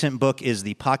most recent book is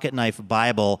The Pocket Knife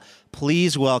Bible.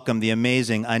 Please welcome the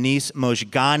amazing Anis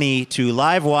Mojgani to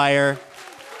Livewire.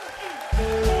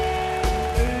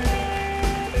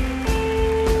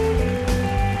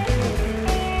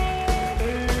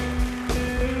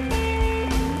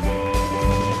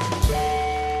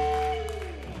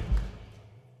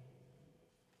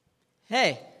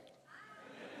 Hey.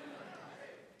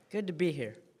 Good to be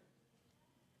here.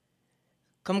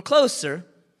 Come closer.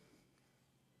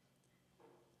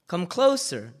 Come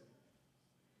closer.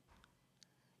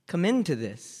 Come into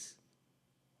this.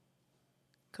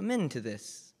 Come into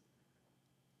this.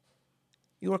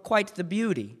 You are quite the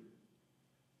beauty.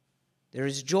 There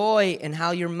is joy in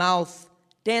how your mouth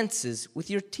dances with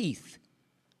your teeth.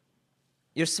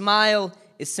 Your smile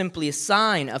is simply a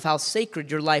sign of how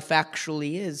sacred your life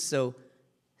actually is. So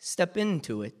step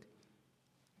into it.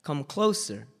 Come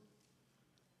closer.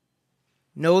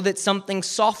 Know that something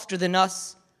softer than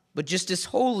us, but just as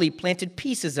wholly planted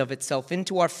pieces of itself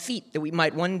into our feet that we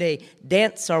might one day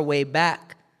dance our way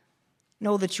back.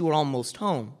 Know that you are almost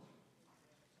home.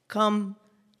 Come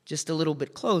just a little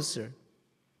bit closer.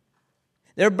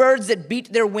 There are birds that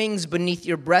beat their wings beneath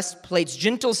your breastplates,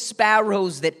 gentle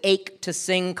sparrows that ache to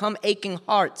sing. Come aching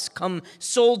hearts, come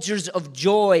soldiers of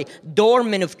joy,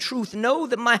 doormen of truth. Know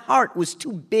that my heart was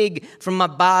too big for my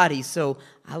body, so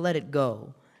I let it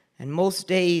go. And most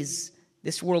days,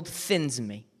 this world thins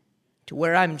me to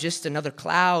where I'm just another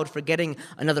cloud, forgetting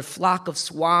another flock of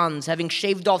swans, having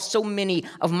shaved off so many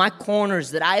of my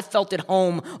corners that I felt at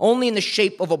home only in the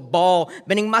shape of a ball,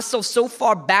 bending myself so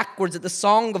far backwards that the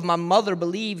song of my mother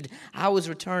believed I was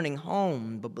returning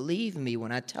home. But believe me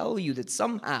when I tell you that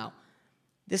somehow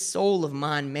this soul of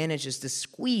mine manages to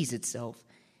squeeze itself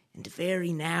into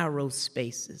very narrow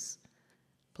spaces.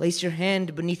 Place your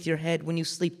hand beneath your head when you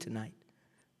sleep tonight.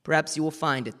 Perhaps you will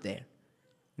find it there.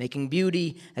 Making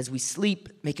beauty as we sleep,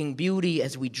 making beauty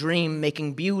as we dream,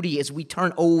 making beauty as we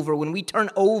turn over. When we turn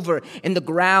over in the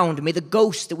ground, may the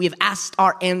ghosts that we have asked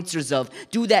our answers of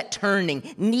do that turning,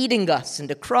 kneading us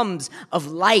into crumbs of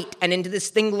light and into this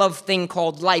thing-love thing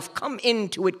called life. Come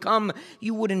into it, come,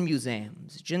 you wooden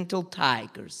museums, gentle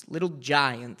tigers, little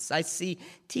giants. I see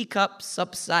teacups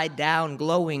upside down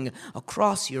glowing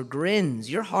across your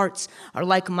grins. Your hearts are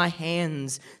like my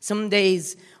hands. Some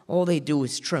days, all they do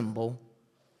is tremble.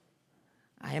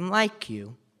 I am like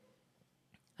you.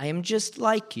 I am just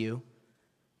like you.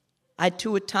 I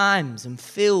too at times am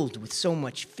filled with so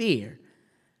much fear,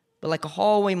 but like a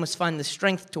hallway must find the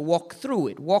strength to walk through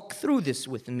it. Walk through this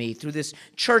with me, through this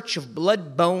church of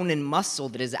blood, bone, and muscle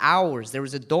that is ours. There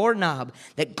is a doorknob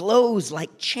that glows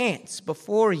like chance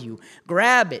before you.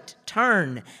 Grab it,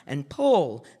 turn, and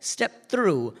pull. Step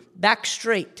through, back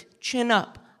straight, chin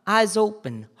up, eyes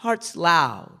open, hearts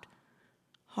loud.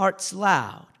 Hearts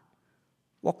loud.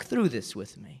 Walk through this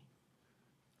with me.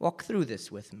 Walk through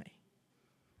this with me.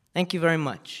 Thank you very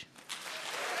much.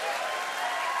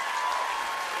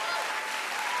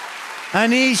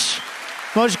 Anish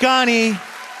Mojgani.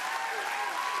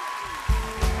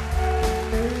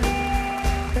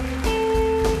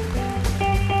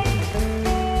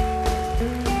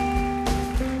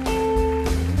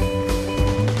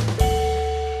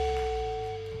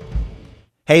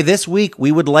 Hey, this week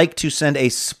we would like to send a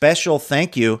special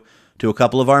thank you to a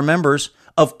couple of our members.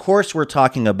 Of course, we're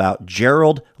talking about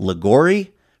Gerald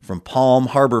Ligori from Palm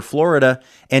Harbor, Florida,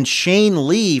 and Shane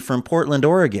Lee from Portland,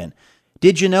 Oregon.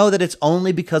 Did you know that it's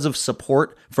only because of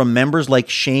support from members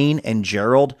like Shane and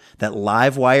Gerald that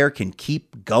Livewire can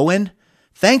keep going?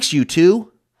 Thanks, you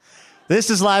two.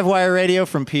 This is Livewire Radio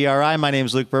from PRI. My name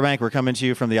is Luke Burbank. We're coming to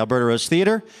you from the Alberta Rose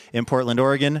Theater in Portland,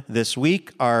 Oregon. This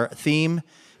week, our theme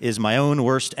is My Own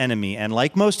Worst Enemy. And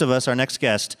like most of us, our next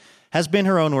guest has been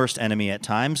her own worst enemy at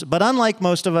times, but unlike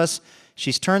most of us,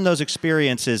 she's turned those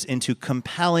experiences into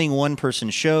compelling one-person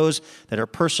shows that are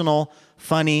personal,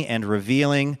 funny, and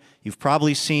revealing. You've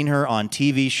probably seen her on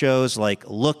TV shows like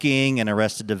Looking and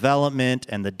Arrested Development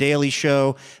and The Daily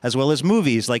Show, as well as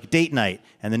movies like Date Night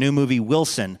and the new movie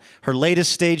Wilson. Her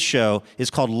latest stage show is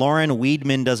called Lauren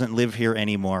Weedman Doesn't Live Here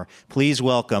Anymore. Please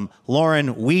welcome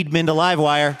Lauren Weedman to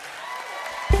Livewire.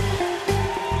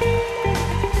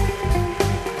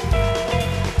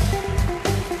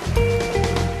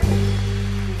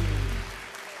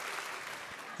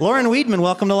 Lauren Weedman,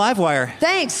 welcome to Livewire.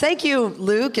 Thanks. Thank you,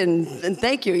 Luke, and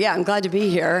thank you. Yeah, I'm glad to be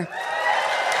here.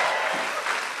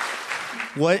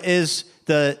 What is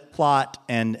the plot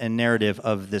and narrative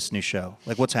of this new show?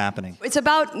 Like, what's happening? It's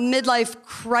about midlife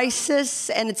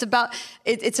crisis, and it's about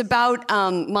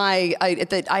I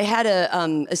had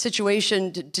a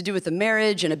situation to do with a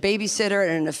marriage and a babysitter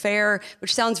and an affair,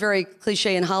 which sounds very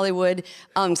cliche in Hollywood,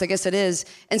 so I guess it is.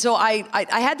 And so I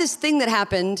had this thing that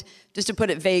happened, just to put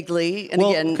it vaguely. And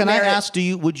well, again, can I ask,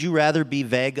 would you rather be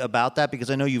vague about that? Because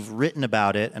I know you've written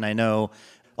about it, and I know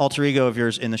alter ego of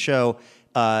yours in the show,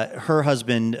 her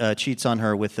husband cheats on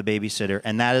her with the babysitter,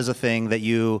 and that is a thing that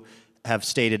you have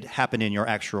stated happened in your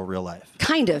actual real life.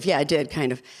 Kind of, yeah, it did,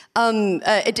 kind of.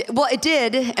 It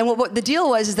did, and what the deal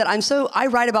was is that I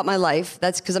write about my life.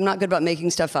 That's because I'm not good about making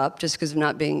stuff up, just because of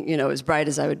not being, as bright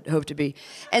as I would hope to be.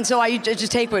 And so I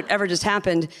just take whatever just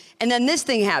happened. And then this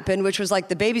thing happened, which was like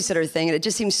the babysitter thing, and it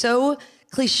just seemed so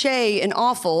cliche and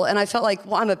awful, and I felt like,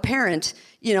 well, I'm a parent,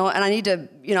 and I need to,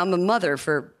 I'm a mother,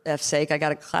 for F's sake. I got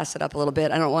to class it up a little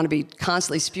bit. I don't want to be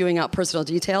constantly spewing out personal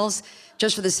details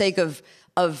just for the sake of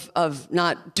of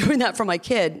not doing that for my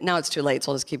kid. Now it's too late,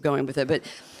 so I'll just keep going with it. But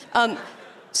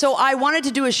so I wanted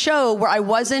to do a show where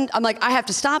I'm like, I have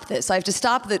to stop this. I have to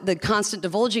stop the constant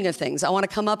divulging of things. I want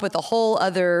to come up with a whole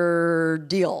other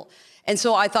deal. And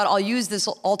so I thought I'll use this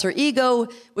alter ego,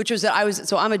 which was that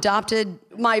I'm adopted.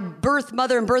 My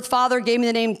mother and birth father gave me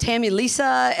the name Tammy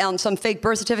Lisa on some fake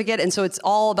birth certificate. And so it's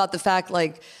all about the fact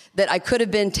like that I could have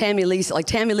been Tammy Lisa. Like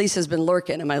Tammy Lisa has been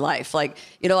lurking in my life. Like,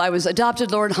 I was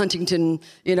adopted Lord Huntington,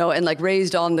 and like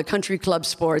raised on the country club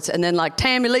sports. And then like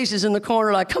Tammy Lisa's in the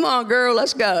corner, like, come on, girl,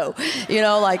 let's go.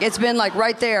 Like it's been like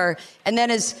right there. And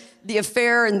then as the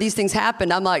affair and these things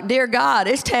happened, I'm like, dear God,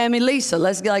 it's Tammy Lisa.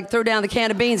 Let's like throw down the can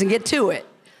of beans and get to it.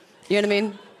 You know what I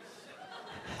mean?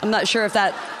 I'm not sure if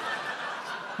that...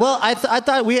 Well, I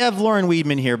thought we have Lauren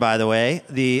Weedman here, by the way,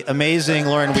 the amazing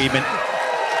Lauren Weedman.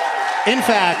 In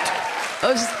fact,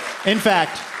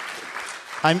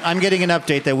 I'm getting an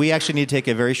update that we actually need to take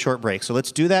a very short break. So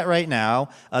let's do that right now.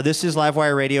 This is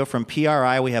Livewire Radio from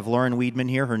PRI. We have Lauren Weedman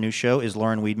here. Her new show is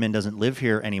Lauren Weedman Doesn't Live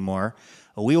Here Anymore.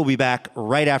 We will be back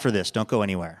right after this. Don't go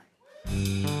anywhere.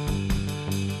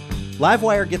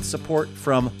 Livewire gets support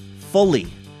from Fully.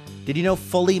 Did you know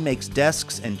Fully makes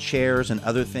desks and chairs and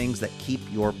other things that keep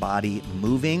your body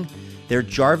moving? Their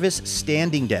Jarvis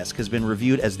standing desk has been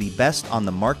reviewed as the best on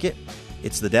the market.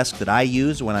 It's the desk that I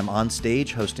use when I'm on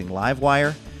stage hosting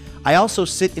Livewire. I also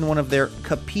sit in one of their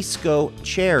Capisco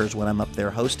chairs when I'm up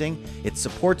there hosting. It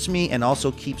supports me and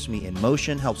also keeps me in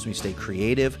motion, helps me stay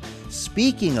creative.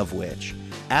 Speaking of which,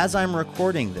 as I'm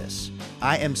recording this,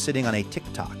 I am sitting on a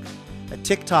TikTok. A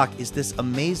TikTok is this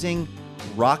amazing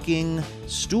rocking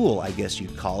stool, I guess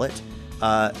you'd call it,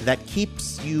 that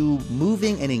keeps you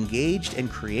moving and engaged and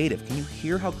creative. Can you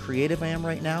hear how creative I am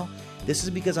right now? This is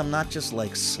because I'm not just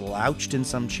like slouched in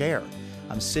some chair.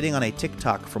 I'm sitting on a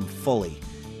TikTok from Fully,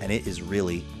 and it is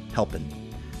really helping.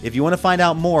 If you want to find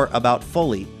out more about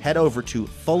Fully, head over to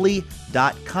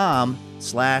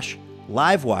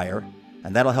fully.com/livewire,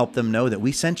 and that'll help them know that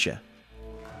we sent you.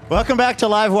 Welcome back to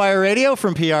Livewire Radio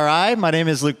from PRI. My name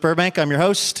is Luke Burbank. I'm your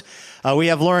host. We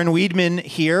have Lauren Weedman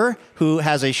here, who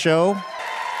has a show.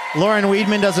 Lauren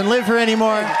Weedman Doesn't Live Here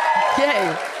Anymore.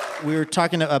 Yay. We were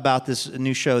talking about this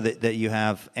new show that you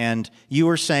have, and you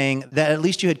were saying that at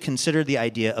least you had considered the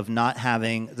idea of not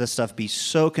having the stuff be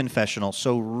so confessional,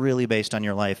 so really based on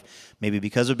your life, maybe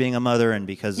because of being a mother and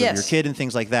because of your kid and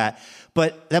things like that.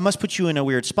 But that must put you in a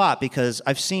weird spot, because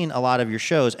I've seen a lot of your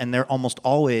shows, and they're almost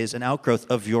always an outgrowth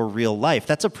of your real life.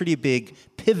 That's a pretty big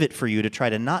pivot for you to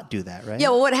try to not do that, right? Yeah,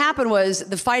 well, what happened was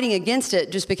the fighting against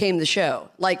it just became the show.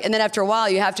 And then after a while,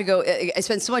 you have to go, I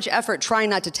spent so much effort trying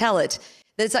not to tell it.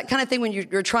 It's that kind of thing when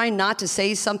you're trying not to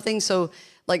say something. So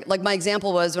like my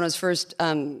example was when I was first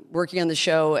working on the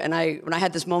show, and when I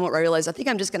had this moment where I realized I think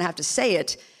I'm just going to have to say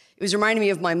it. It was reminding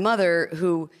me of my mother,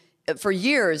 who for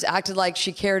years acted like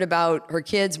she cared about her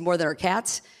kids more than her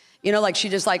cats. Like she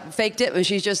just like faked it, and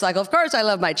she's just like, of course I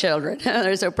love my children.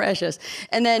 They're so precious.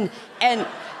 And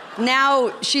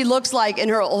now she looks like, in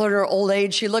her old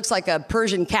age, she looks like a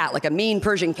Persian cat, like a mean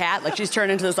Persian cat. Like she's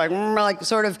turned into this like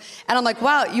sort of, and I'm like,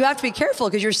 wow, you have to be careful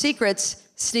because your secrets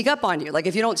sneak up on you. Like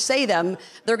if you don't say them,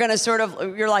 they're going to sort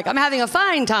of, you're like, I'm having a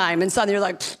fine time. And suddenly you're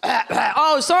like,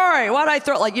 oh, sorry, why'd I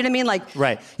throw, like, you know what I mean? Like,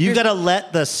 right. You've got to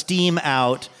let the steam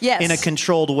out in a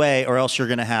controlled way, or else you're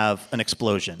going to have an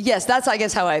explosion. Yes, that's, I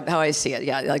guess, how I see it.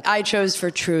 Yeah, like I chose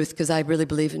for truth because I really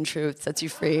believe in truth. Sets you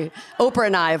free. Oprah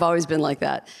and I have always been like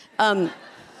that. No,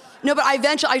 but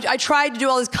I tried to do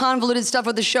all this convoluted stuff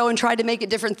with the show and tried to make it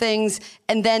different things.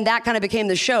 And then that kind of became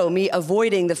the show, me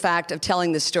avoiding the fact of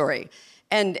telling the story.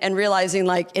 And realizing,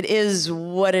 like, it is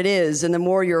what it is, and the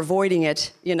more you're avoiding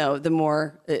it, the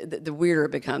more, the weirder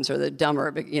it becomes, or the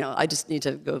dumber, I just need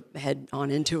to go head on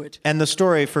into it. And the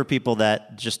story for people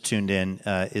that just tuned in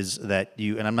is that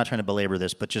you, and I'm not trying to belabor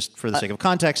this, but just for the sake of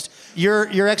context,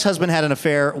 your ex-husband had an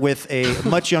affair with a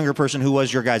much younger person who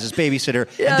was your guys' babysitter,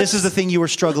 and this is the thing you were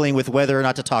struggling with whether or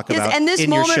not to talk about and this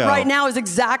in your show. moment right now is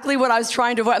exactly what I was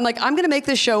trying to avoid. I'm like, I'm going to make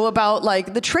this show about,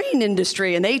 like, the train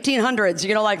industry in the 1800s,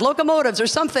 like locomotives, or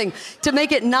something, to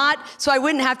make it not, so I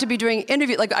wouldn't have to be doing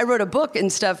interviews. Like, I wrote a book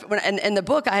and stuff, and in the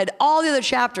book I had all the other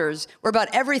chapters were about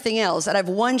everything else, and I have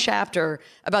one chapter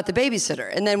about the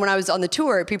babysitter. And then when I was on the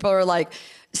tour, people are like,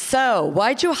 so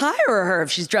why'd you hire her if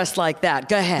she's dressed like that?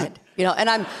 Go ahead. And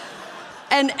I'm,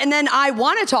 and then I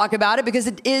want to talk about it because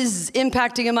it is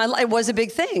impacting in my life. It was a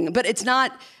big thing, but it's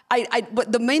not.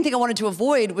 But the main thing I wanted to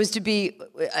avoid was to be,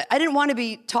 I didn't want to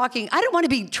be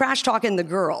trash talking the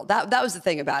girl. That was the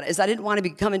thing about it, is I didn't want to be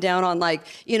coming down on, like,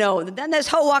 then this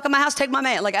hoe walk in my house, take my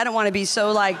man. Like, I don't want to be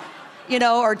so, like,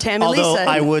 or Tammy Lisa. Although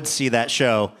I would see that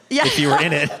show if you were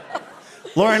in it.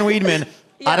 Lauren Weedman,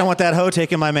 I don't want that hoe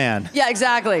taking my man. Yeah,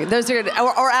 exactly. Those are good.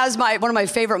 Or as one of my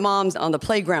favorite moms on the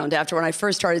playground after when I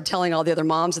first started telling all the other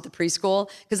moms at the preschool,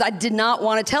 because I did not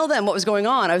want to tell them what was going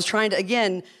on. I was trying to,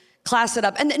 again, class it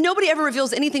up. And nobody ever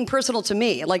reveals anything personal to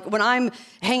me. Like when I'm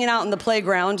hanging out in the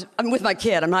playground, I'm with my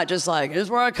kid. I'm not just like, here's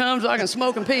where I come so I can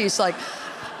smoke in peace. Like,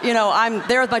 I'm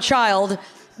there with my child.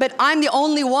 But I'm the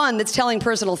only one that's telling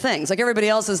personal things. Like everybody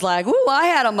else is like, ooh, I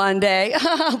had a Monday.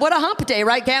 What a hump day,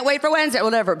 right? Can't wait for Wednesday,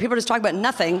 whatever. People just talk about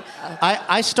nothing.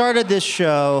 I started this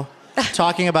show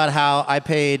talking about how I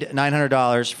paid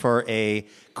 $900 for a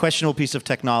questionable piece of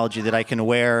technology that I can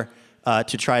wear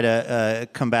to try to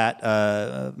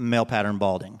combat male pattern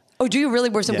balding. Oh, do you really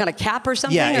wear some kind of cap or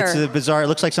something? Yeah, it's a bizarre. It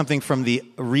looks like something from the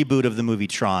reboot of the movie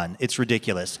Tron. It's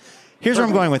ridiculous. Here's where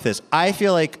I'm going with this. I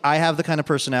feel like I have the kind of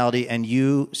personality, and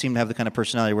you seem to have the kind of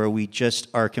personality where we just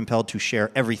are compelled to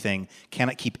share everything,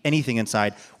 cannot keep anything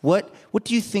inside. What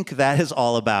do you think that is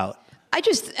all about?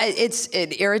 It's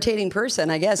an irritating person,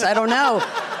 I guess. I don't know.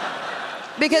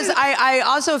 Because I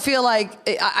also feel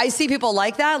like I see people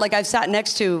like that. Like I've sat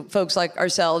next to folks like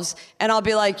ourselves, and I'll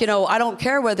be like, I don't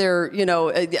care whether,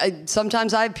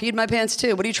 sometimes I've peed my pants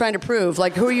too. What are you trying to prove?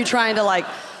 Like, who are you trying to like?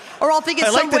 Or I'll think it's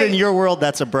I like that in your world,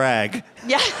 that's a brag.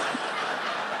 Yeah.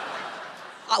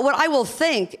 What I will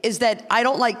think is that I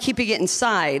don't like keeping it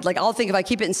inside. Like I'll think if I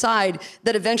keep it inside,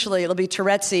 that eventually it'll be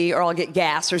Tourette's-y or I'll get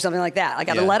gas or something like that. I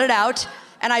got to let it out.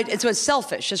 And so it's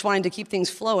selfish, just wanting to keep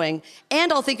things flowing.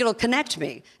 And I'll think it'll connect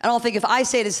me. And I'll think if I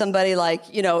say to somebody like,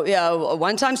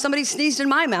 one time somebody sneezed in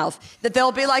my mouth, that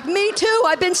they'll be like, me too,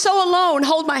 I've been so alone,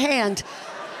 hold my hand.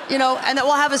 And that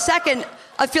we'll have a second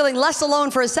of feeling less alone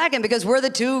for a second because we're the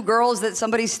two girls that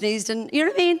somebody sneezed in. You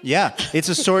know what I mean? Yeah,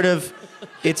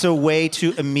 it's a way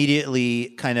to immediately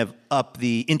kind of up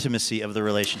the intimacy of the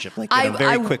relationship, like in a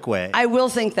very quick way. I will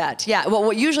think that, yeah. Well,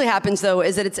 what usually happens, though,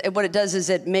 is that what it does is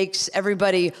it makes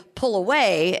everybody pull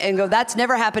away and go, that's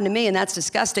never happened to me, and that's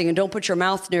disgusting, and don't put your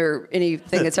mouth near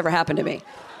anything that's ever happened to me.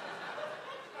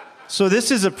 So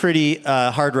this is a pretty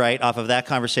hard right off of that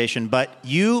conversation, but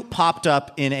you popped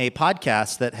up in a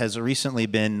podcast that has recently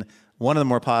been one of the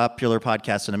more popular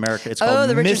podcasts in America. It's called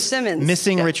the Richard Simmons.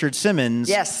 Missing Richard Simmons.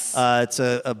 Yes. It's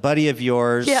a buddy of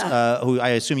yours who I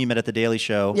assume you met at The Daily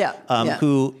Show,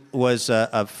 who was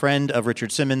a friend of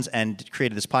Richard Simmons and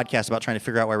created this podcast about trying to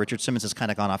figure out why Richard Simmons has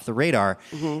kind of gone off the radar.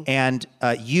 Mm-hmm. And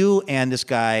you and this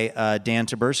guy, Dan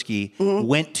Taberski,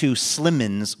 went to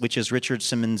Slimmens, which is Richard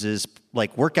Simmons's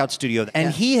workout studio.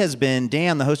 And he has been,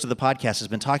 Dan, the host of the podcast, has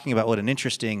been talking about what an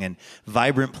interesting and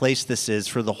vibrant place this is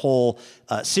for the whole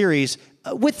series,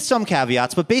 with some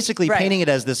caveats, but basically painting it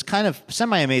as this kind of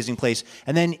semi-amazing place.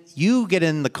 And then you get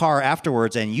in the car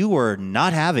afterwards and you were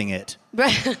not having it.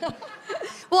 Right.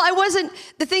 Well, I wasn't.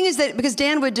 The thing is that because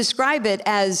Dan would describe it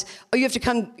as, you have to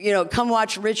come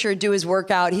watch Richard do his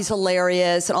workout. He's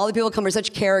hilarious, and all the people come are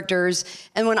such characters.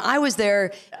 And when I was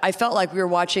there, I felt like we were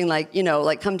watching,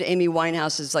 come to Amy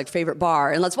Winehouse's favorite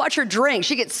bar, and let's watch her drink.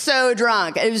 She gets so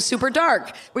drunk. It was super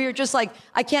dark. Where you're just like,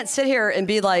 I can't sit here and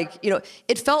be like,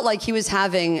 It felt like he was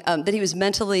having that he was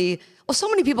mentally. Well, so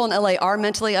many people in LA are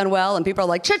mentally unwell, and people are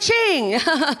like, cha-ching!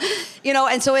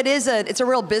 And so it's a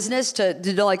real business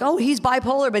to like, oh, he's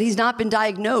bipolar, but he's not been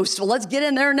diagnosed. Well, let's get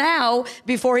in there now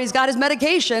before he's got his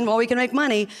medication while we can make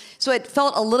money. So it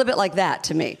felt a little bit like that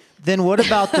to me. Then what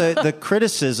about the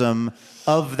criticism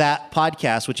of that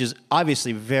podcast, which is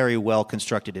obviously very well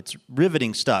constructed? It's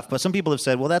riveting stuff, but some people have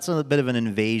said, well, that's a bit of an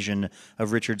invasion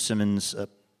of Richard Simmons'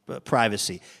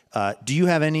 privacy. Do you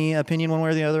have any opinion one way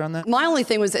or the other on that? My only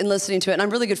thing was in listening to it, and I'm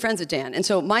really good friends with Dan, and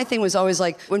so my thing was always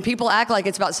like, when people act like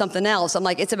it's about something else, I'm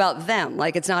like, it's about them.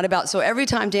 Like, it's not about, so every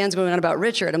time Dan's going on about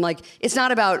Richard, I'm like, it's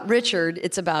not about Richard,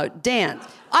 it's about Dan.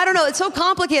 I don't know, it's so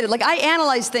complicated. Like, I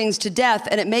analyze things to death,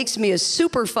 and it makes me a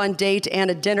super fun date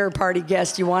and a dinner party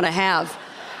guest you want to have.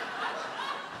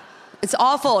 It's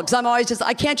awful, because I'm always just,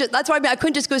 that's why I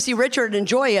couldn't just go see Richard and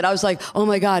enjoy it. I was like, oh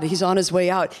my God, he's on his way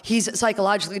out. He's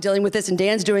psychologically dealing with this, and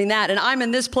Dan's doing that, and I'm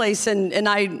in this place, and then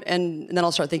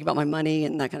I'll start thinking about my money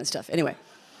and that kind of stuff. Anyway.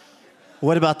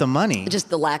 What about the money?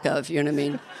 Just the lack of, you know what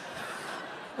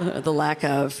I mean? The lack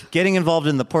of. Getting involved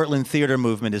in the Portland theater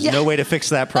movement is no way to fix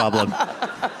that problem.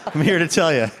 I'm here to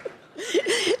tell you.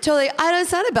 Totally.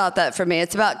 It's not about that for me.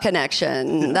 It's about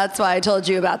connection. That's why I told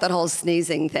you about that whole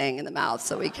sneezing thing in the mouth,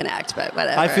 so we connect, but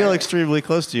whatever. I feel extremely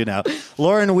close to you now.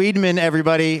 Lauren Weedman,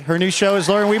 everybody. Her new show is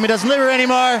Lauren Weedman Doesn't Live Here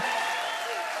Anymore.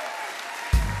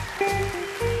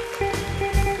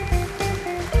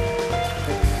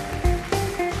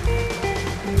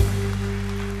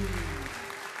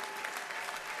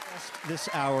 This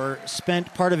this hour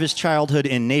spent part of his childhood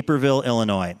in Naperville,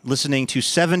 Illinois, listening to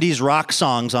 70s rock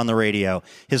songs on the radio.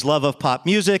 His love of pop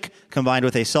music, combined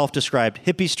with a self-described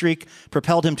hippie streak,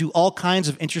 propelled him to all kinds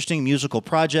of interesting musical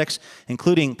projects,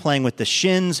 including playing with the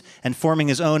Shins and forming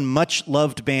his own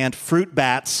much-loved band, Fruit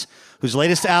Bats, whose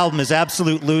latest album is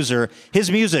Absolute Loser. His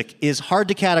music is hard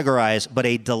to categorize, but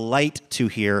a delight to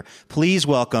hear. Please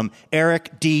welcome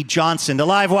Eric D. Johnson to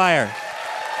Livewire.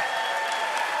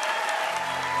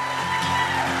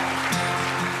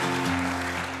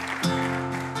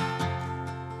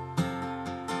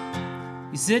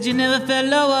 You said you never felt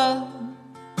lower,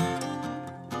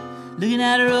 looking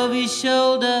at her over your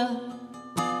shoulder,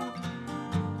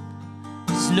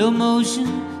 slow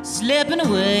motion, slipping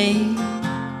away.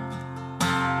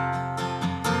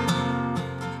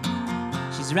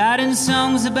 She's writing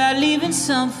songs about leaving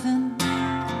something,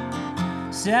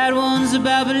 sad ones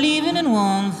about believing in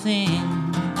one thing,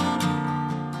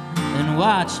 and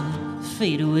watching it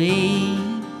fade away.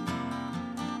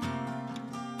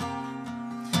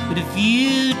 But if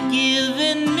you'd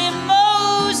given me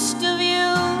most of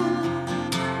you,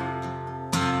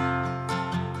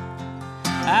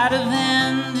 I'd have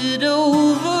handed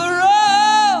over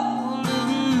all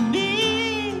of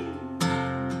me.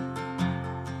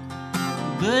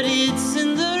 But it's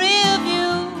in the rear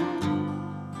view.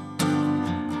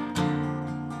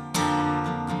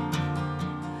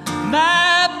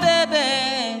 My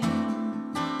baby,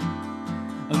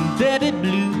 baby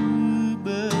blue.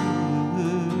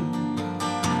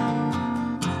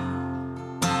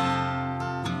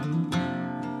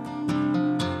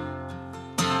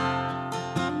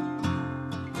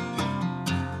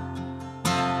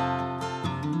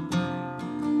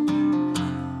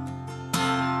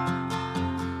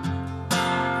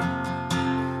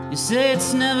 You say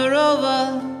it's never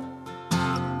over,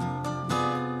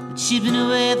 chipping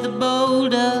away at the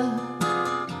boulder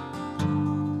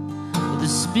with the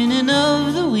spinning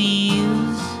of the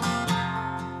wheels,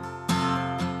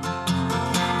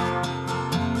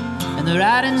 and they're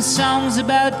writing songs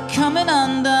about coming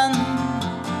undone,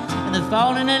 and they're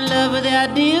falling in love with the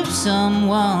idea of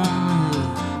someone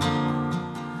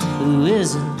who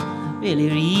isn't really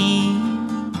real.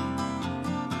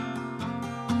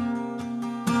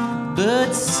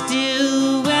 But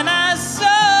still, when I saw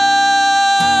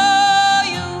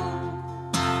you,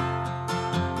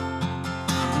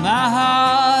 my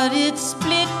heart, it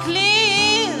split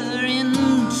clear in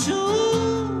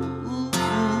two.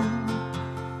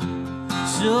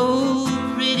 So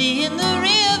pretty in the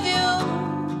rear view.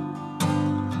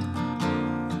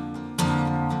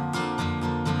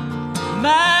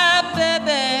 My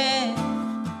baby,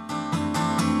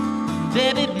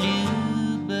 baby blue.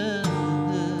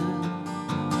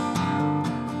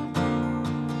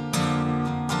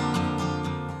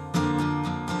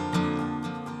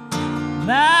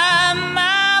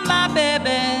 My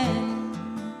baby,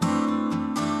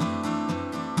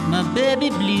 my baby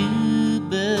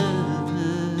bluebird.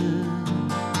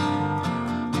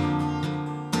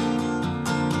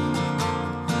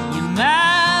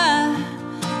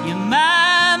 You're my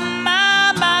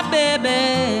baby,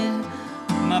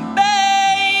 my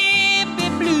baby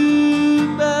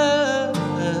bluebird.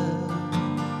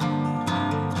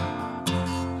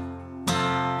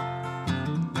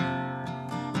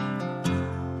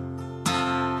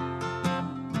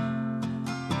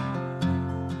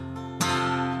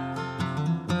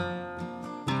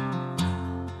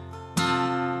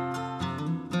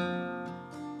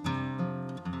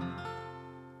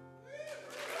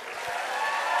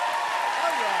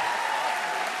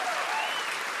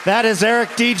 That is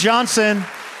Eric D. Johnson,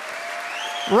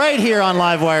 right here on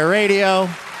Livewire Radio.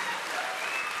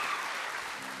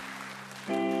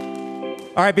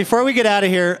 All right, before we get out of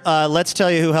here, let's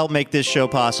tell you who helped make this show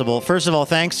possible. First of all,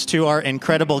 thanks to our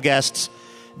incredible guests,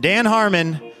 Dan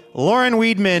Harmon, Lauren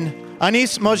Weedman,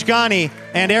 Anis Mojgani,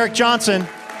 and Eric Johnson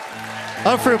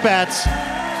of Fruit Bats.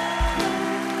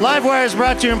 Livewire is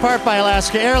brought to you in part by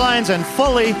Alaska Airlines and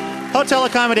fully hotel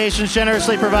accommodations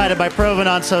generously provided by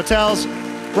Provenance Hotels.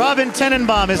 Robin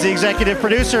Tenenbaum is the executive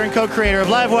producer and co-creator of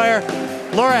Livewire.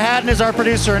 Laura Haddon is our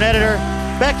producer and editor.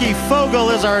 Becky Fogel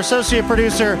is our associate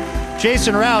producer.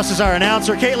 Jason Rouse is our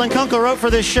announcer. Caitlin Kunkel wrote for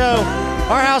this show.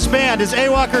 Our house band is A.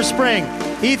 Walker Spring,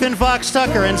 Ethan Fox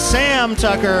Tucker, and Sam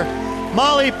Tucker.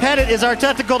 Molly Pettit is our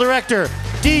technical director.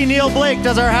 D. Neil Blake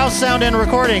does our house sound and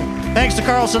recording. Thanks to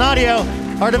Carlson Audio.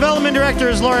 Our development director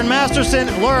is Lauren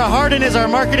Masterson. Laura Hardin is our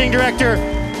marketing director.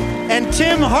 And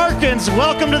Tim Harkins,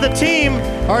 welcome to the team,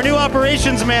 our new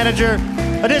operations manager.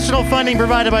 Additional funding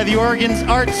provided by the Oregon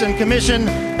Arts and Commission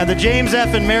and the James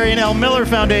F. and Marion L. Miller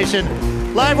Foundation.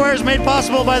 Livewire is made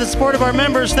possible by the support of our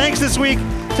members. Thanks this week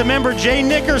to member Jay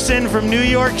Nickerson from New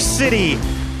York City.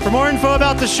 For more info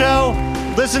about the show,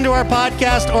 listen to our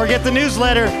podcast, or get the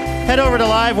newsletter, head over to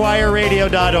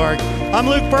livewireradio.org. I'm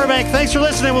Luke Burbank. Thanks for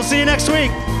listening. We'll see you next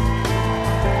week.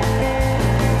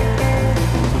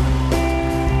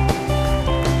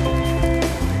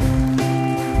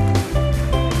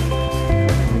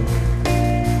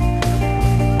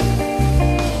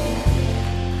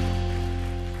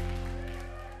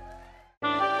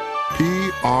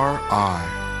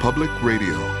 PRI, Public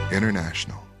Radio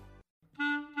International.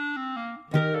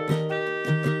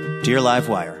 Dear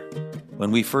Livewire,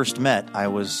 when we first met, I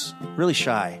was really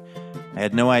shy. I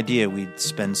had no idea we'd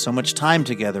spend so much time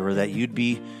together, or that you'd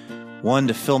be one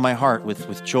to fill my heart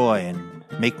with joy and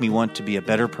make me want to be a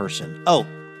better person. Oh,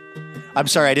 I'm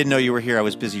sorry, I didn't know you were here. I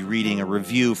was busy reading a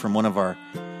review from one of our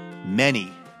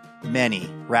many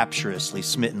rapturously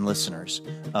smitten listeners.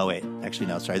 Oh, wait. Actually,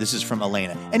 no, sorry. This is from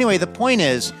Elena. Anyway, the point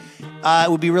is, it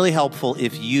would be really helpful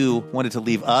if you wanted to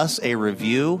leave us a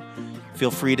review. Feel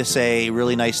free to say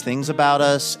really nice things about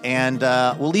us, and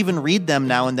we'll even read them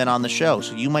now and then on the show.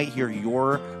 So you might hear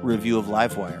your review of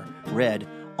Livewire read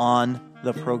on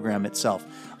the program itself.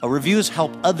 Reviews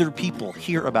help other people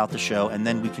hear about the show, and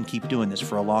then we can keep doing this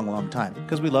for a long, long time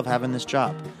because we love having this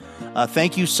job.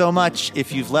 Thank you so much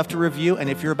if you've left a review, and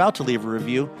if you're about to leave a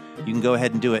review, you can go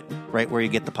ahead and do it right where you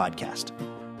get the podcast.